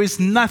 and there is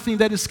nothing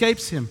that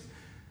escapes Him.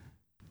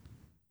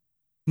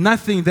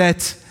 Nothing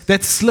that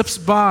slips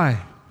by.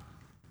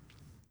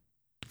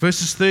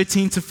 Verses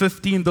 13 to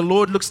 15, the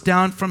Lord looks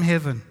down from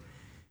heaven.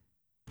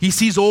 He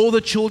sees all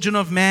the children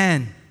of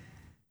man.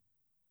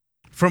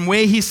 From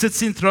where He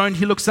sits enthroned,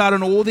 He looks out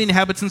on all the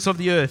inhabitants of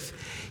the earth.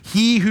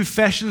 He who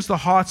fashions the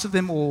hearts of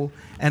them all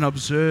and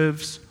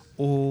observes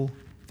all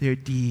their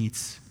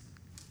deeds.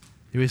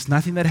 There is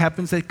nothing that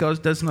happens that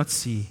God does not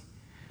see.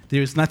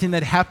 There is nothing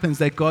that happens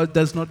that God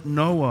does not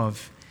know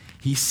of.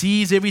 He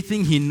sees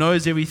everything. He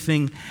knows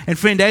everything. And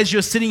friend, as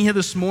you're sitting here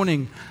this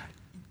morning,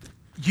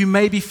 you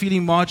may be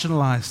feeling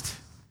marginalized.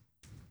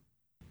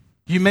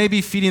 You may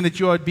be feeling that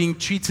you are being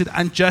treated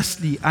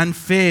unjustly,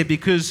 unfair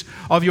because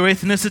of your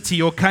ethnicity,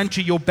 your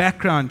country, your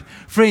background.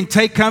 Friend,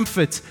 take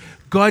comfort.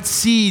 God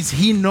sees.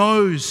 He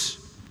knows.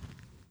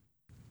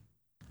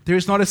 There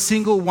is not a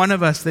single one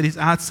of us that is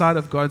outside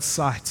of God's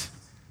sight.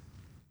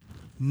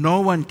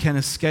 No one can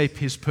escape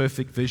His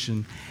perfect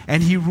vision,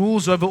 and He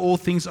rules over all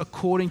things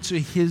according to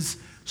His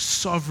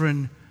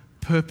sovereign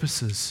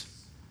purposes.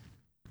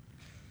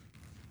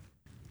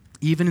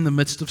 Even in the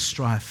midst of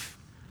strife,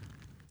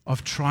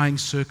 of trying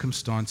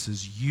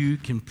circumstances, you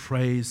can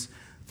praise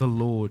the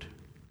Lord,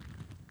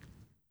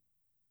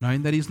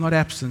 knowing that He's not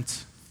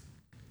absent,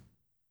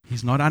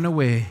 He's not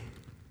unaware,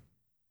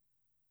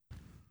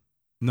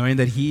 knowing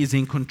that He is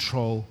in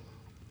control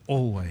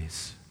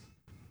always.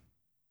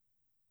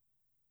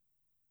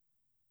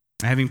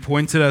 Having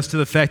pointed us to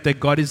the fact that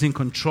God is in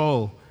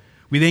control,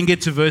 we then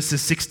get to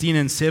verses 16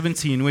 and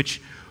 17,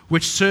 which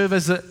serve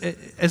as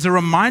a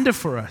reminder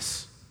for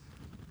us.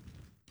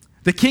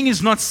 The king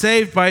is not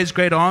saved by his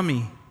great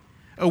army.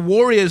 A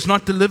warrior is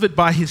not delivered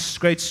by his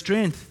great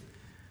strength.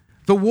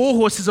 The war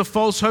horse is a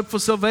false hope for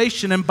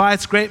salvation, and by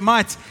its great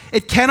might,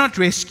 it cannot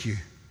rescue.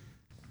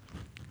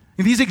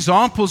 And these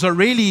examples are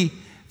really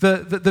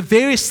the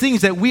various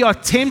things that we are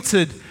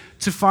tempted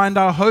to find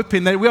our hope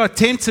in, that we are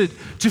tempted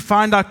to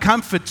find our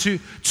comfort, to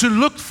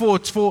look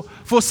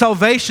for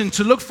salvation,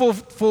 to look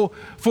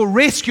for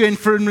rescue and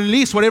for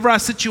release, whatever our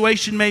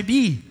situation may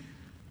be.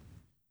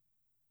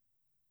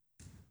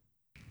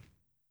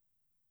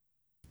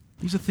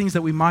 These are things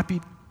that we might be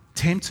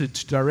tempted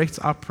to direct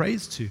our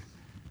praise to.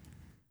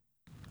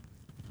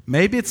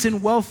 Maybe it's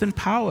in wealth and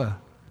power.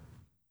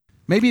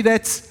 Maybe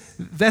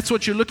that's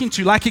what you're looking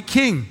to, like a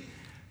king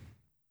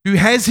who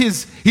has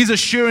his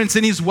assurance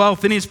in his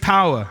wealth and his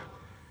power.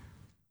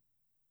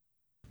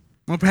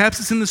 Or perhaps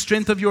it's in the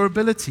strength of your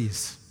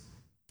abilities,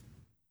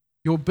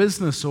 your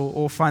business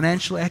or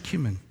financial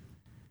acumen.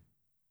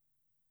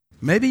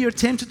 Maybe you're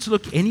tempted to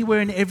look anywhere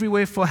and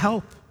everywhere for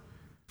help,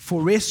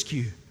 for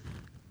rescue,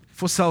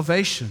 for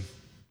salvation,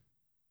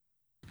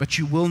 but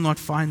you will not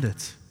find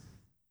it.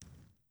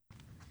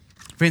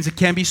 Friends, it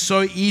can be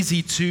so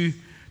easy to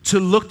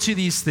look to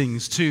these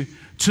things, to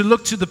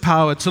look to the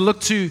power, to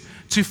look to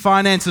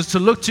finances, to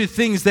look to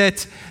things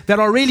that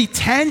are really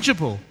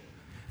tangible,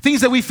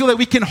 things that we feel that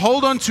we can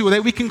hold on to, or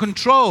that we can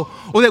control,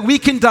 or that we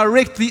can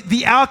direct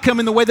the outcome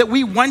in the way that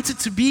we want it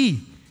to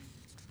be.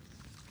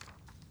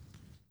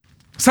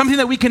 Something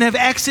that we can have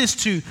access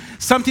to,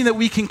 something that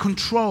we can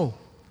control.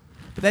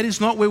 But that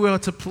is not where we are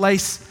to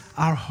place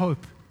our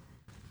hope.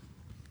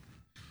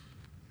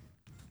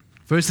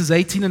 Verses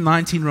 18 and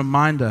 19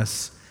 remind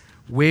us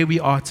where we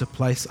are to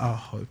place our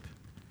hope.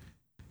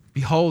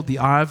 Behold, the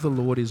eye of the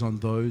Lord is on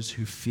those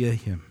who fear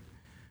Him,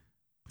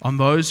 on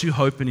those who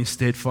hope in His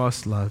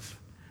steadfast love,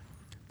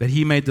 that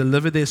He may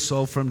deliver their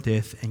soul from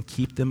death and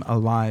keep them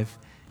alive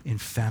in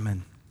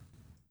famine.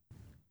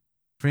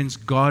 Friends,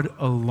 God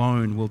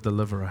alone will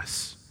deliver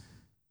us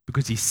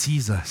because He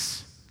sees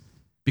us,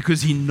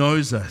 because He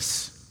knows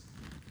us.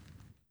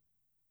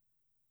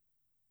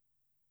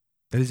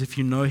 That is, if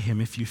you know Him,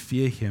 if you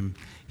fear Him,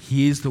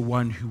 He is the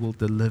one who will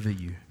deliver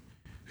you,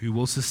 who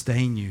will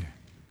sustain you.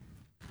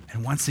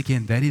 And once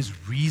again, that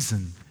is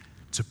reason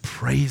to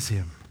praise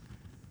Him.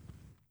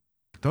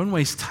 Don't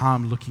waste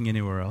time looking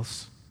anywhere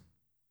else.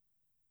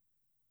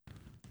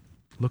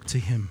 Look to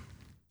Him.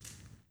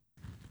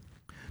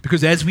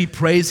 Because as we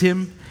praise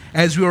Him,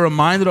 as we are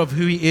reminded of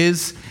who He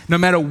is, no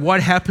matter what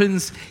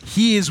happens,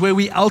 He is where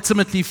we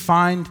ultimately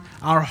find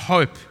our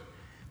hope.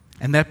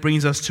 And that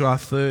brings us to our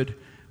third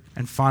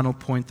and final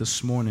point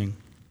this morning,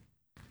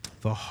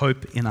 the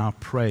hope in our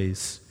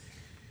praise.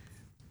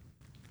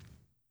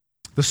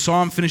 The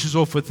psalm finishes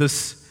off with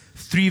this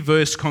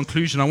 3-verse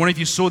conclusion. I wonder if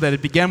you saw that.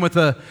 It began with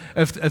a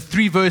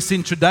 3-verse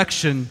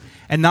introduction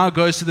and now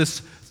goes to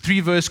this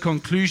 3-verse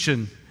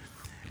conclusion.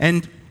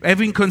 And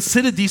having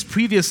considered these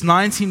previous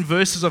 19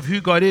 verses of who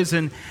God is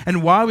and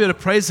why we are to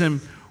praise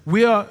Him,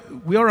 we are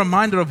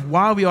reminded of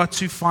why we are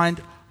to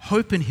find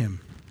hope in Him.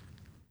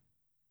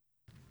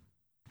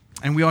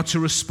 And we are to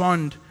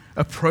respond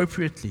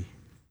appropriately.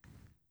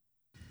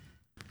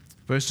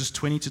 Verses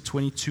 20 to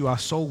 22, our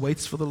soul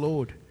waits for the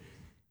Lord.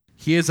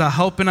 He is our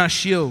help and our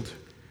shield.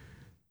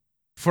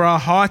 For our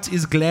heart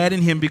is glad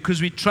in Him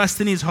because we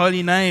trust in His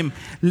holy name.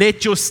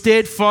 Let your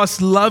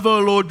steadfast love, O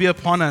Lord, be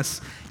upon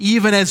us,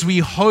 even as we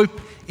hope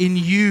in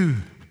You.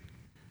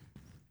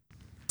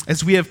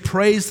 As we have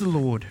praised the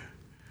Lord,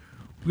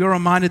 we are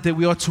reminded that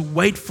we are to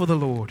wait for the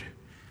Lord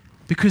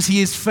because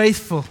He is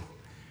faithful,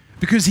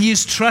 because He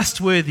is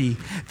trustworthy.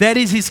 That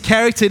is His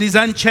character. It is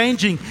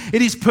unchanging.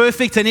 It is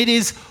perfect and it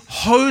is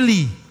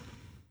holy.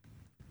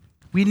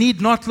 We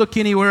need not look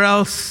anywhere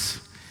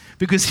else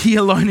because He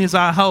alone is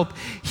our help.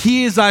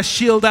 He is our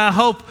shield. Our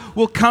help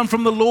will come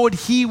from the Lord.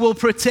 He will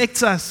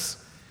protect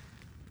us.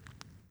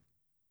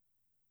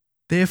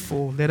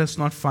 Therefore, let us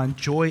not find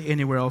joy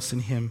anywhere else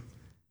in Him.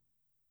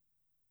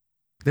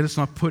 Let us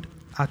not put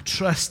our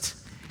trust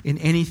in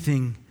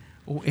anything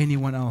or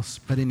anyone else,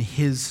 but in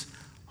His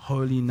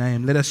holy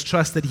name. Let us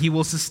trust that He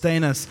will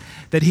sustain us,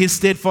 that His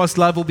steadfast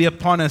love will be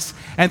upon us,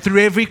 and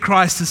through every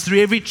crisis,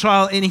 through every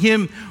trial, in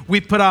Him we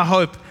put our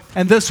hope,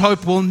 and this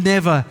hope will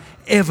never,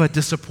 ever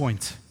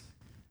disappoint.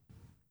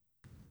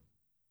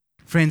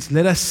 Friends,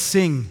 let us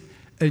sing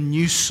a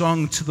new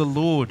song to the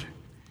Lord.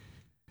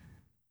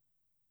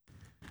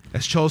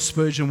 As Charles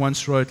Spurgeon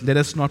once wrote, let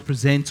us not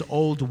present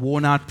old,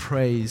 worn-out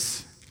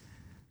praise,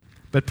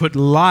 but put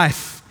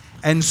life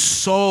and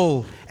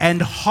soul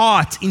and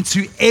heart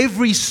into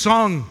every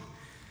song,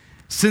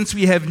 since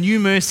we have new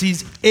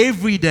mercies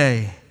every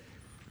day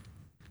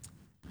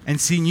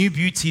and see new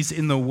beauties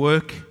in the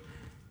work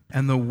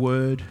and the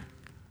word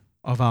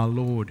of our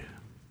Lord.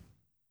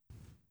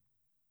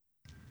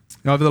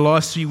 Now, over the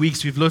last 3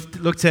 weeks, we've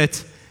looked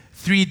at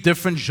 3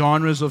 different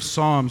genres of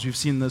psalms. We've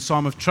seen the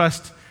Psalm of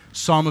Trust,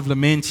 Psalm of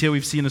Lament. Here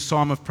we've seen a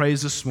Psalm of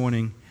Praise this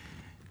morning.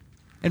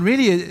 And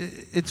really,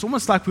 it's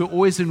almost like we're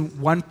always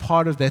in one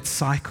part of that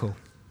cycle,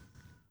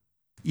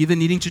 either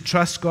needing to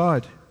trust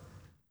God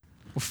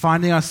or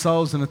finding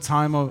ourselves in a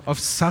time of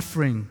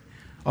suffering,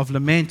 of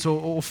lament,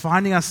 or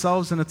finding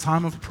ourselves in a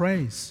time of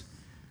praise.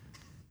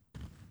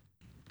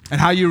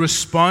 And how you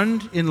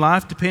respond in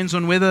life depends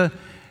on whether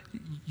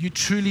you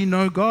truly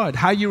know God.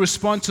 How you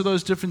respond to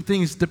those different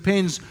things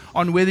depends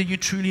on whether you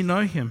truly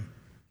know Him.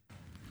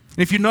 And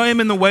if you know Him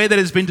in the way that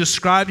has been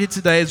described here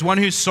today as one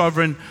who's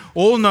sovereign,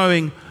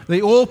 all-knowing,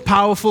 the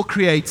all-powerful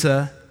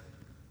Creator,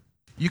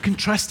 you can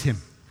trust Him.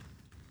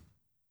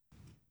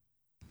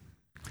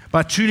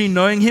 By truly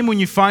knowing Him, when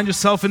you find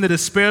yourself in the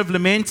despair of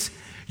lament,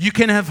 you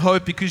can have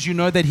hope because you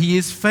know that He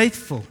is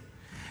faithful,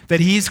 that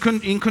He is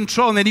in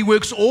control, and that He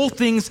works all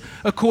things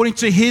according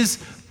to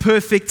His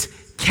perfect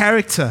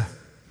character.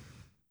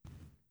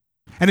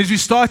 And as we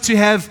start to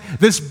have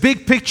this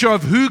big picture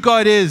of who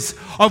God is,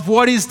 of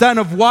what He's done,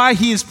 of why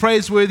He is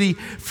praiseworthy,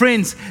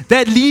 friends,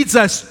 that leads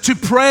us to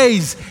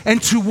praise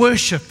and to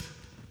worship.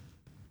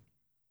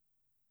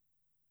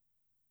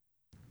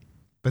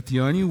 But the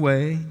only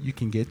way you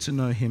can get to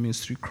know Him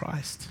is through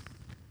Christ.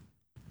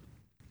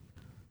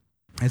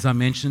 As I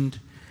mentioned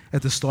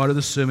at the start of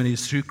the sermon, it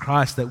is through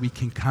Christ that we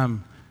can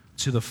come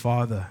to the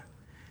Father.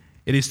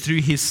 It is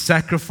through His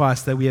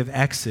sacrifice that we have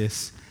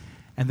access.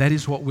 And that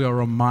is what we are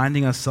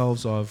reminding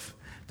ourselves of.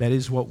 That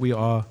is what we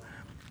are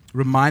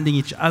reminding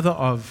each other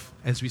of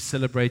as we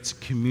celebrate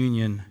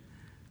communion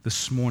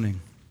this morning.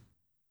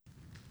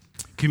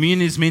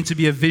 Communion is meant to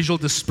be a visual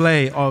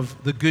display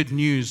of the good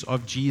news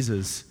of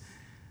Jesus.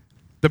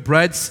 The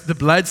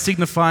blood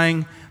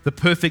signifying the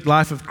perfect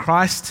life of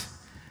Christ,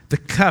 the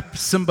cup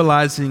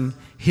symbolizing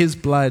His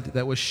blood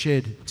that was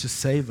shed to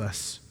save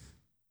us.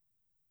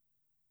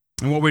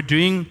 And what we're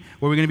going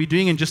to be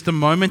doing in just a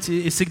moment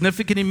is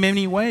significant in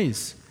many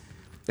ways.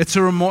 It's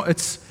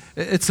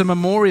a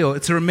memorial,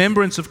 it's a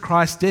remembrance of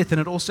Christ's death, and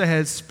it also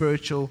has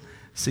spiritual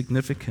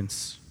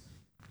significance.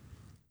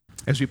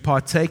 As we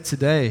partake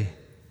today,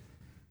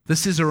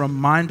 this is a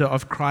reminder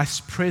of Christ's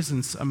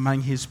presence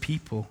among His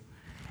people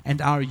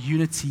and our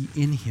unity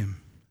in Him.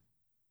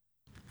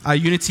 Our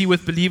unity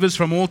with believers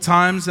from all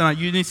times and our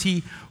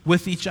unity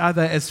with each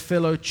other as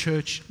fellow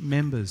church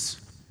members.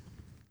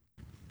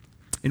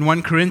 In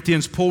 1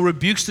 Corinthians, Paul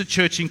rebukes the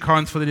church in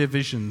Corinth for their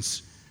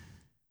divisions.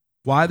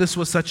 Why this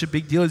was such a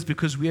big deal is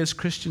because we as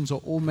Christians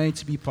are all made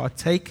to be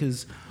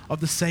partakers of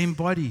the same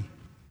body.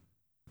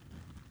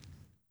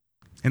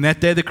 And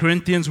that day the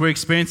Corinthians were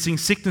experiencing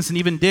sickness and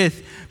even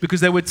death because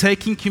they were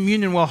taking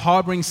communion while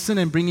harboring sin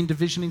and bringing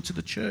division into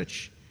the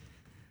church.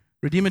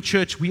 Redeemer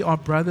Church, we are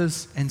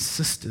brothers and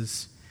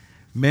sisters,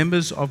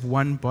 members of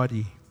one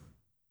body.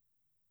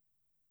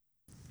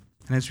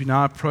 And as we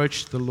now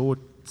approach the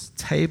Lord's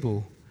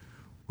table,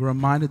 we're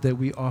reminded that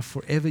we are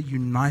forever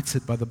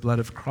united by the blood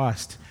of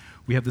Christ.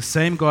 We have the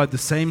same God, the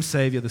same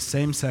Savior, the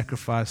same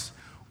sacrifice,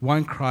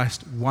 one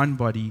Christ, one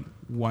body,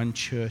 one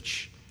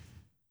church.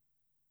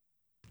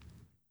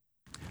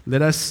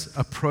 Let us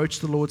approach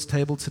the Lord's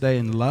table today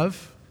in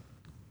love,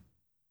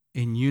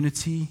 in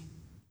unity,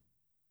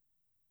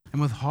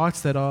 and with hearts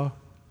that are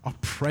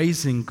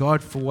praising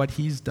God for what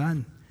He's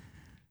done.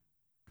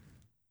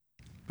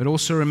 But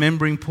also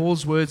remembering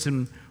Paul's words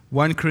in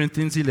 1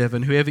 Corinthians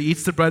 11, whoever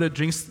eats the bread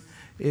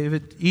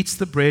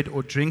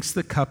or drinks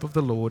the cup of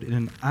the Lord in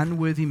an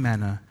unworthy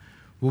manner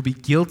will be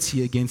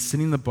guilty against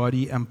sinning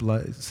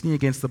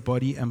against the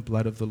body and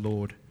blood of the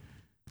Lord.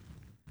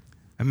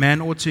 A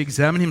man ought to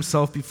examine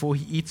himself before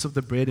he eats of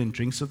the bread and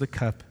drinks of the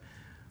cup.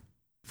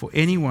 For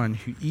anyone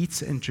who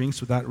eats and drinks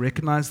without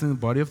recognizing the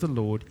body of the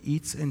Lord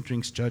eats and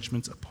drinks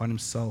judgment upon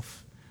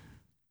himself.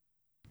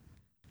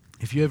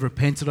 If you have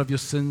repented of your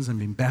sins and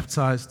been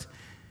baptized,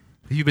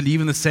 if you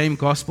believe in the same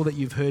gospel that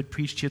you've heard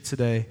preached here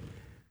today,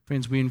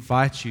 friends, we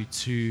invite you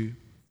to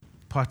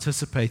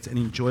participate and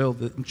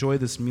enjoy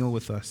this meal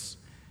with us.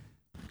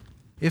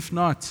 If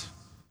not,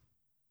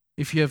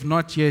 if you have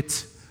not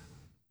yet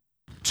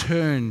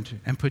turned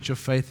and put your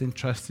faith and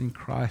trust in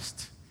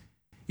Christ,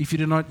 if you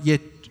do not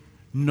yet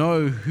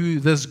know who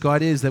this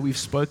God is that we've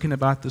spoken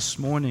about this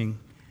morning,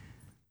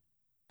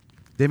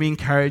 let me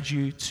encourage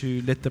you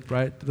to let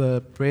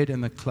the bread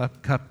and the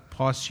cup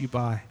pass you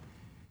by.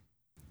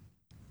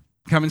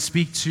 Come and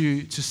speak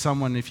to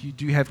someone if you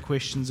do have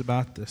questions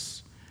about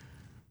this.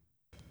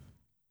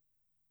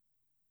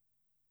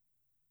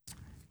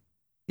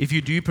 If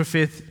you do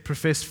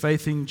profess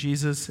faith in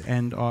Jesus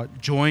and are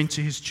joined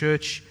to His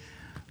church,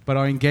 but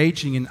are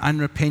engaging in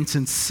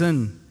unrepentant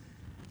sin,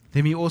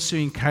 then we also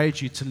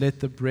encourage you to let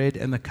the bread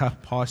and the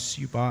cup pass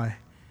you by.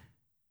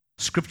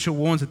 Scripture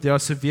warns that there are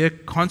severe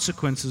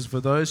consequences for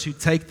those who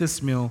take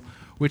this meal,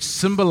 which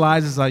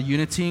symbolizes our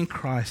unity in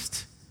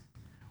Christ,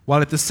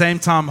 while at the same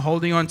time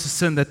holding on to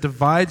sin that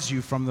divides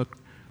you from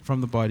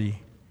the body.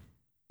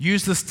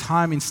 Use this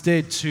time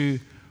instead to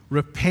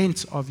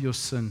repent of your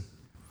sin.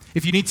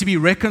 If you need to be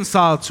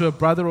reconciled to a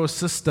brother or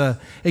sister,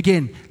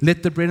 again,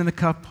 let the bread and the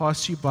cup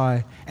pass you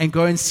by and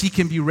go and seek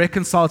and be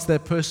reconciled to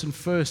that person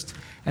first.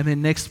 And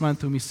then next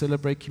month when we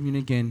celebrate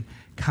communion again,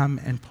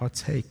 come and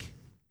partake.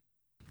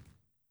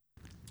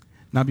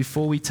 Now,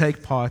 before we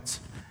take part,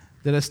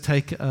 let us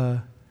take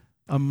a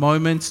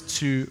moment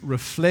to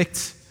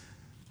reflect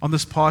on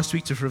this past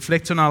week, to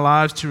reflect on our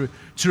lives, to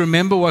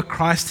remember what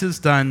Christ has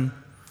done,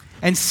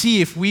 and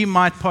see if we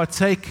might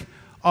partake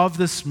of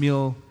this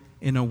meal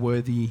in a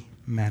worthy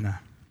manner.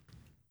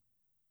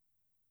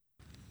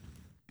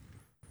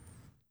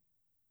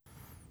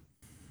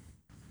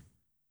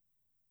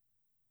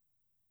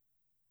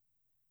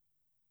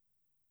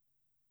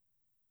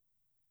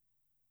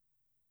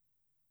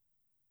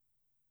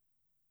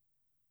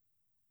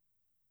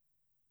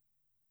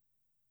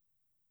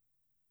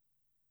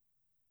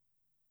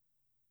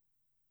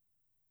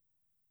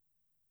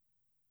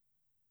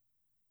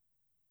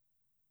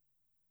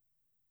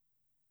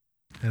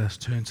 Let us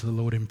turn to the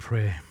Lord in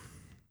prayer.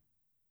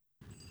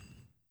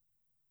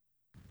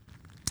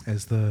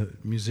 As the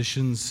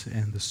musicians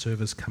and the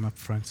servers come up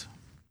front.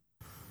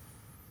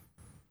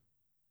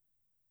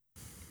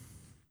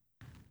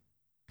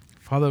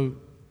 Father,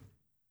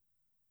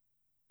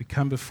 we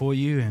come before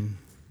you and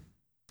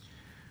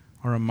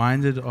are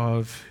reminded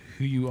of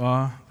who you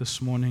are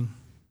this morning.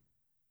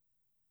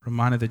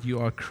 Reminded that you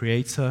are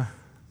Creator,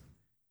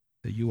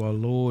 that you are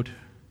Lord,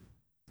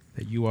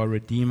 that you are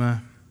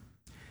Redeemer.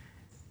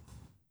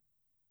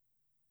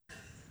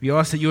 We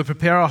ask that you would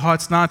prepare our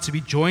hearts now to be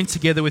joined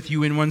together with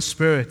you in one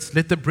spirit.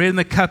 Let the bread and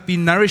the cup be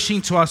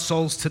nourishing to our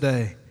souls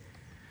today.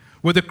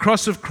 Would the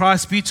cross of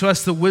Christ be to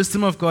us the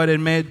wisdom of God,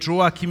 and may it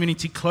draw our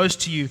community close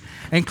to you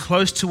and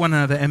close to one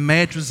another, and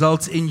may it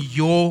result in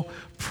your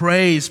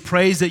praise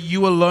that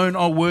you alone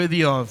are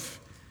worthy of.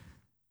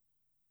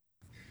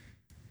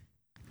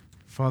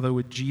 Father,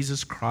 would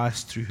Jesus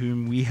Christ, through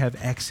whom we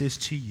have access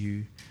to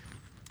you,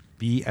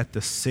 be at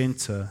the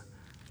center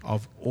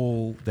of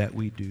all that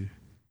we do.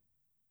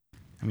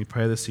 And we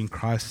pray this in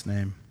Christ's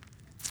name.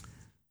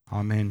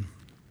 Amen.